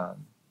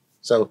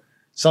 So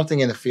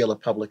something in the field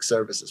of public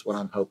service is what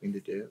I'm hoping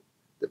to do.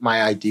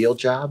 My ideal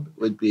job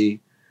would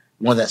be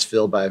one that's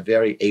filled by a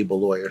very able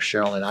lawyer,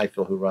 Sherilyn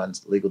Ifill, who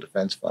runs the Legal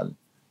Defense Fund.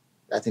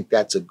 I think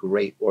that's a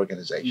great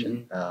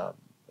organization. The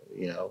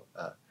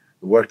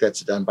work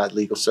that's done by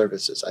legal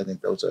services, I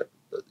think those are,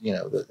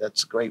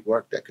 that's great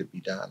work that could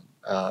be done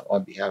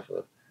on behalf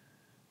of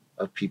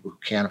people who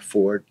can't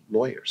afford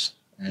lawyers.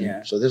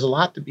 And so there's a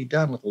lot to be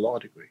done with a law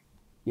degree.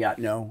 Yeah,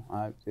 no,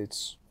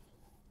 it's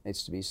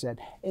to be said.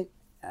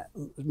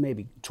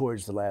 Maybe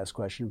towards the last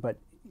question, but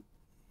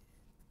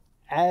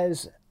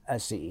as a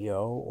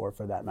CEO, or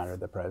for that matter,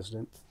 the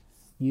president,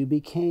 you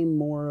became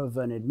more of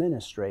an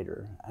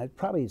administrator. It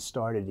probably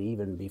started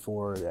even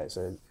before as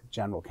a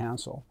general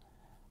counsel.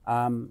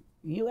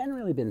 You hadn't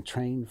really been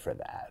trained for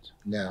that.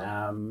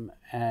 No.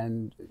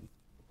 And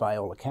by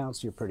all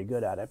accounts, you're pretty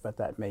good at it, but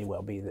that may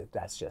well be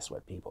that's just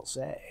what people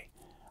say.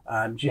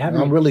 Do you have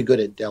I'm really good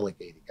at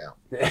delegating out.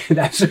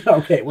 That's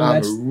okay. Well,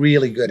 I'm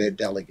really good at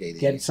delegating.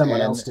 Get someone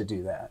else to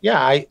do that.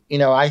 Yeah,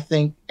 I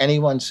think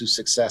anyone who's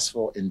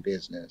successful in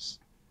business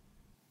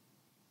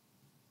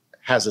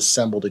has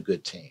assembled a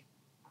good team.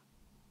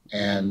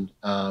 And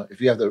if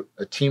you have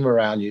a team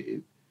around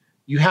you,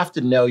 you have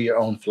to know your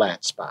own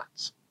flat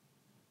spots.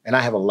 And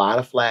I have a lot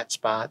of flat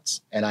spots,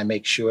 and I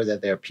make sure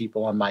that there are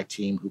people on my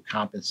team who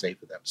compensate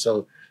for them.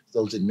 So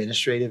those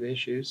administrative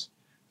issues,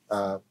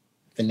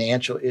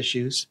 financial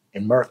issues,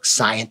 and Merck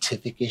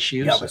scientific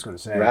issues. Yeah, I was going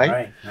to say,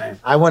 right?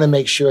 I want to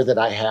make sure that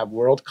I have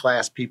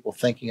world-class people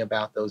thinking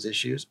about those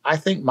issues. I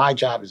think my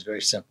job is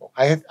very simple.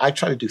 I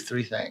try to do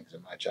three things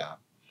in my job.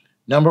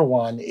 Number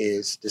one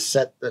is to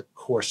set the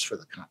course for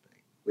the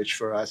company, which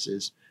for us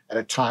is at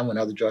a time when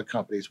other drug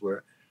companies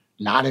were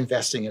not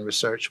investing in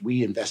research,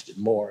 we invested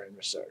more in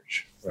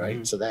research,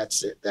 right? So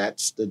that's it.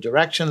 That's the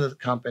direction of the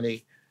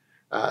company.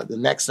 The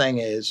next thing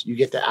is you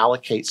get to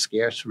allocate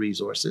scarce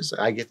resources.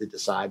 I get to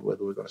decide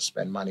whether we're going to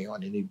spend money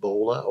on an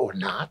Ebola or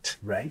not.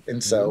 Right.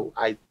 And so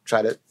I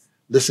try to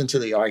listen to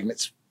the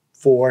arguments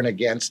for and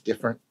against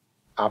different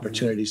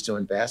opportunities to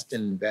invest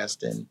in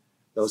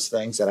those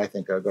things that I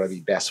think are going to be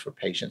best for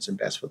patients and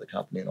best for the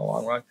company in the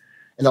long run.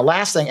 And the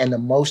last thing and the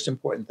most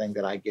important thing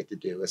that I get to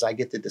do is I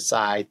get to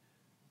decide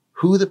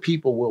who the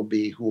people will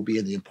be who will be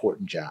in the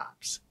important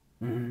jobs.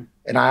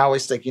 And I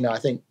always think,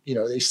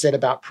 they said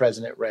about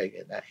President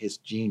Reagan that his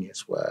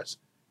genius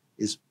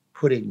is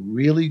putting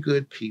really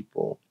good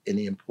people in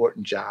the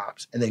important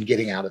jobs and then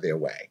getting out of their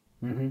way,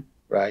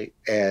 right?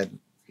 And,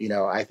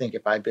 I think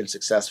if I've been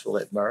successful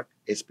at Merck,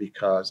 it's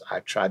because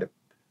I've tried to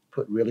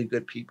put really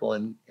good people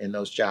in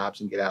those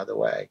jobs and get out of the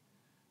way.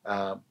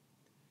 When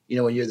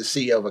you're the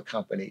CEO of a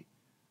company,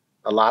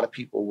 a lot of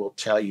people will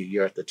tell you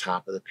you're at the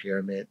top of the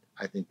pyramid.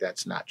 I think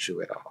that's not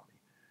true at all.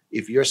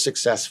 If you're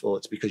successful,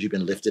 it's because you've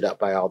been lifted up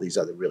by all these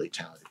other really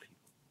talented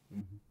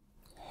people.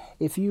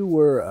 If you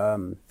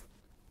were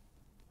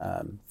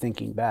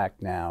thinking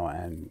back now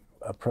and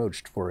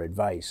approached for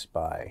advice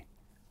by,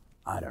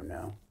 I don't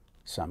know,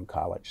 some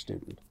college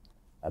student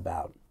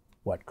about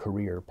what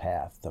career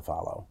path to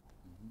follow,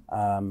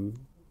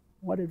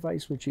 what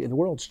advice would you? The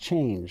world's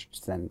changed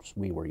since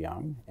we were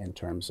young in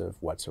terms of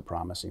what's a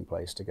promising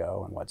place to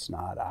go and what's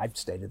not. I've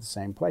stayed at the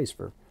same place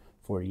for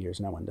 40 years.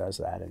 No one does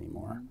that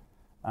anymore.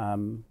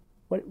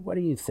 What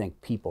do you think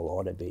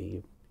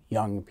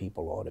young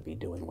people ought to be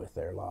doing with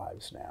their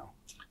lives now?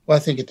 Well, I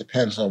think it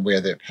depends on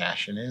where their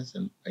passion is.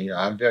 And,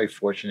 I'm very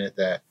fortunate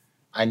that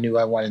I knew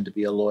I wanted to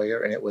be a lawyer,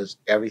 and it was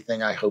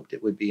everything I hoped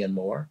it would be and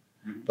more.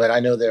 But I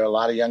know there are a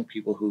lot of young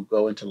people who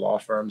go into law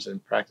firms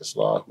and practice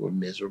law who are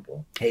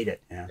miserable. Hate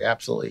it. Yeah. They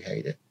absolutely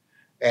hate it.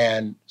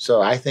 And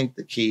so I think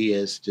the key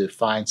is to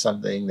find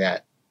something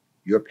that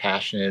you're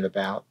passionate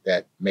about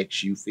that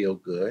makes you feel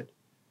good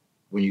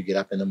when you get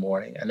up in the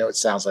morning. I know it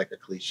sounds like a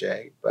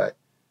cliche, but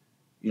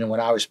when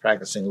I was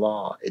practicing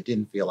law, it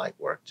didn't feel like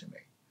work to me.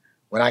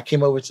 When I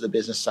came over to the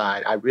business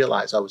side, I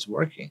realized I was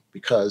working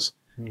because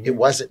it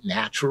wasn't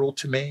natural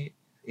to me.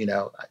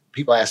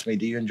 People ask me,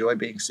 do you enjoy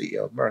being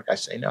CEO of Merck? I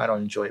say, no, I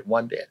don't enjoy it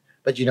one bit.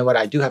 But you know what?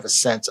 I do have a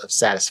sense of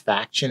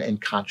satisfaction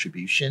and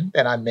contribution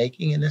that I'm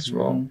making in this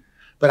role.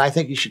 But I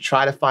think you should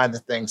try to find the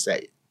things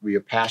that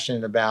you're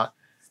passionate about,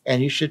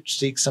 and you should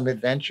seek some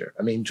adventure.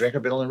 I mean, Drinker,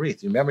 Biddle, and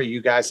Reith. Remember,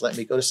 you guys let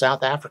me go to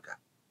South Africa.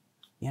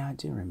 Yeah, I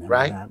do remember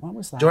that. What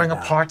was that during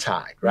about?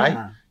 Apartheid, right?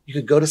 Yeah. You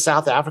could go to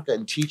South Africa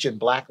and teach in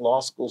black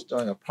law schools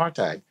during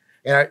apartheid.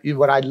 And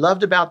what I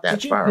loved about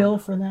that Did you bill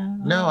for that?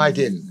 No, I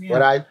didn't.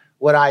 Yeah.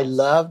 What I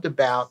loved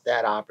about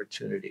that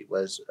opportunity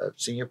was a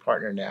senior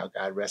partner now,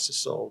 God rest his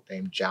soul,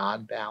 named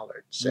John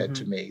Ballard, said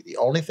to me, the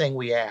only thing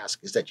we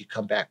ask is that you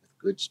come back with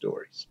good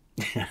stories.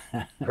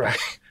 Right?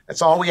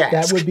 That's all we ask.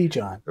 That would be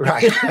John.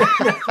 Right.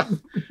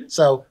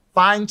 So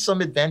find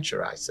some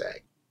adventure, I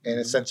say, and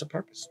a sense of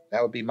purpose.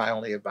 That would be my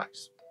only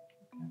advice.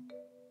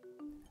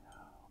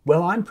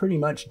 Well, I'm pretty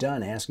much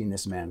done asking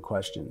this man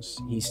questions.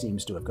 He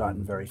seems to have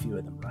gotten very few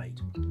of them right.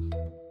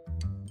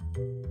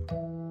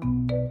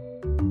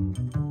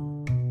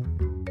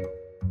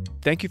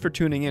 Thank you for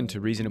tuning in to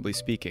Reasonably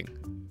Speaking.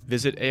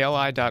 Visit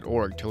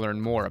ALI.org to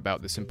learn more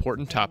about this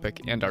important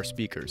topic and our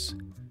speakers.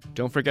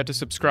 Don't forget to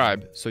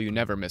subscribe so you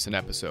never miss an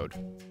episode.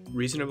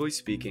 Reasonably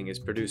Speaking is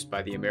produced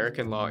by the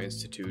American Law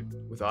Institute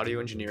with audio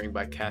engineering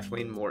by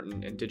Kathleen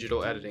Morton and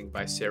digital editing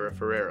by Sarah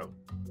Ferrero.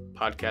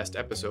 Podcast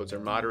episodes are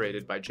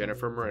moderated by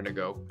Jennifer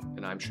Marinigo,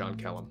 and I'm Sean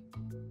Kellum.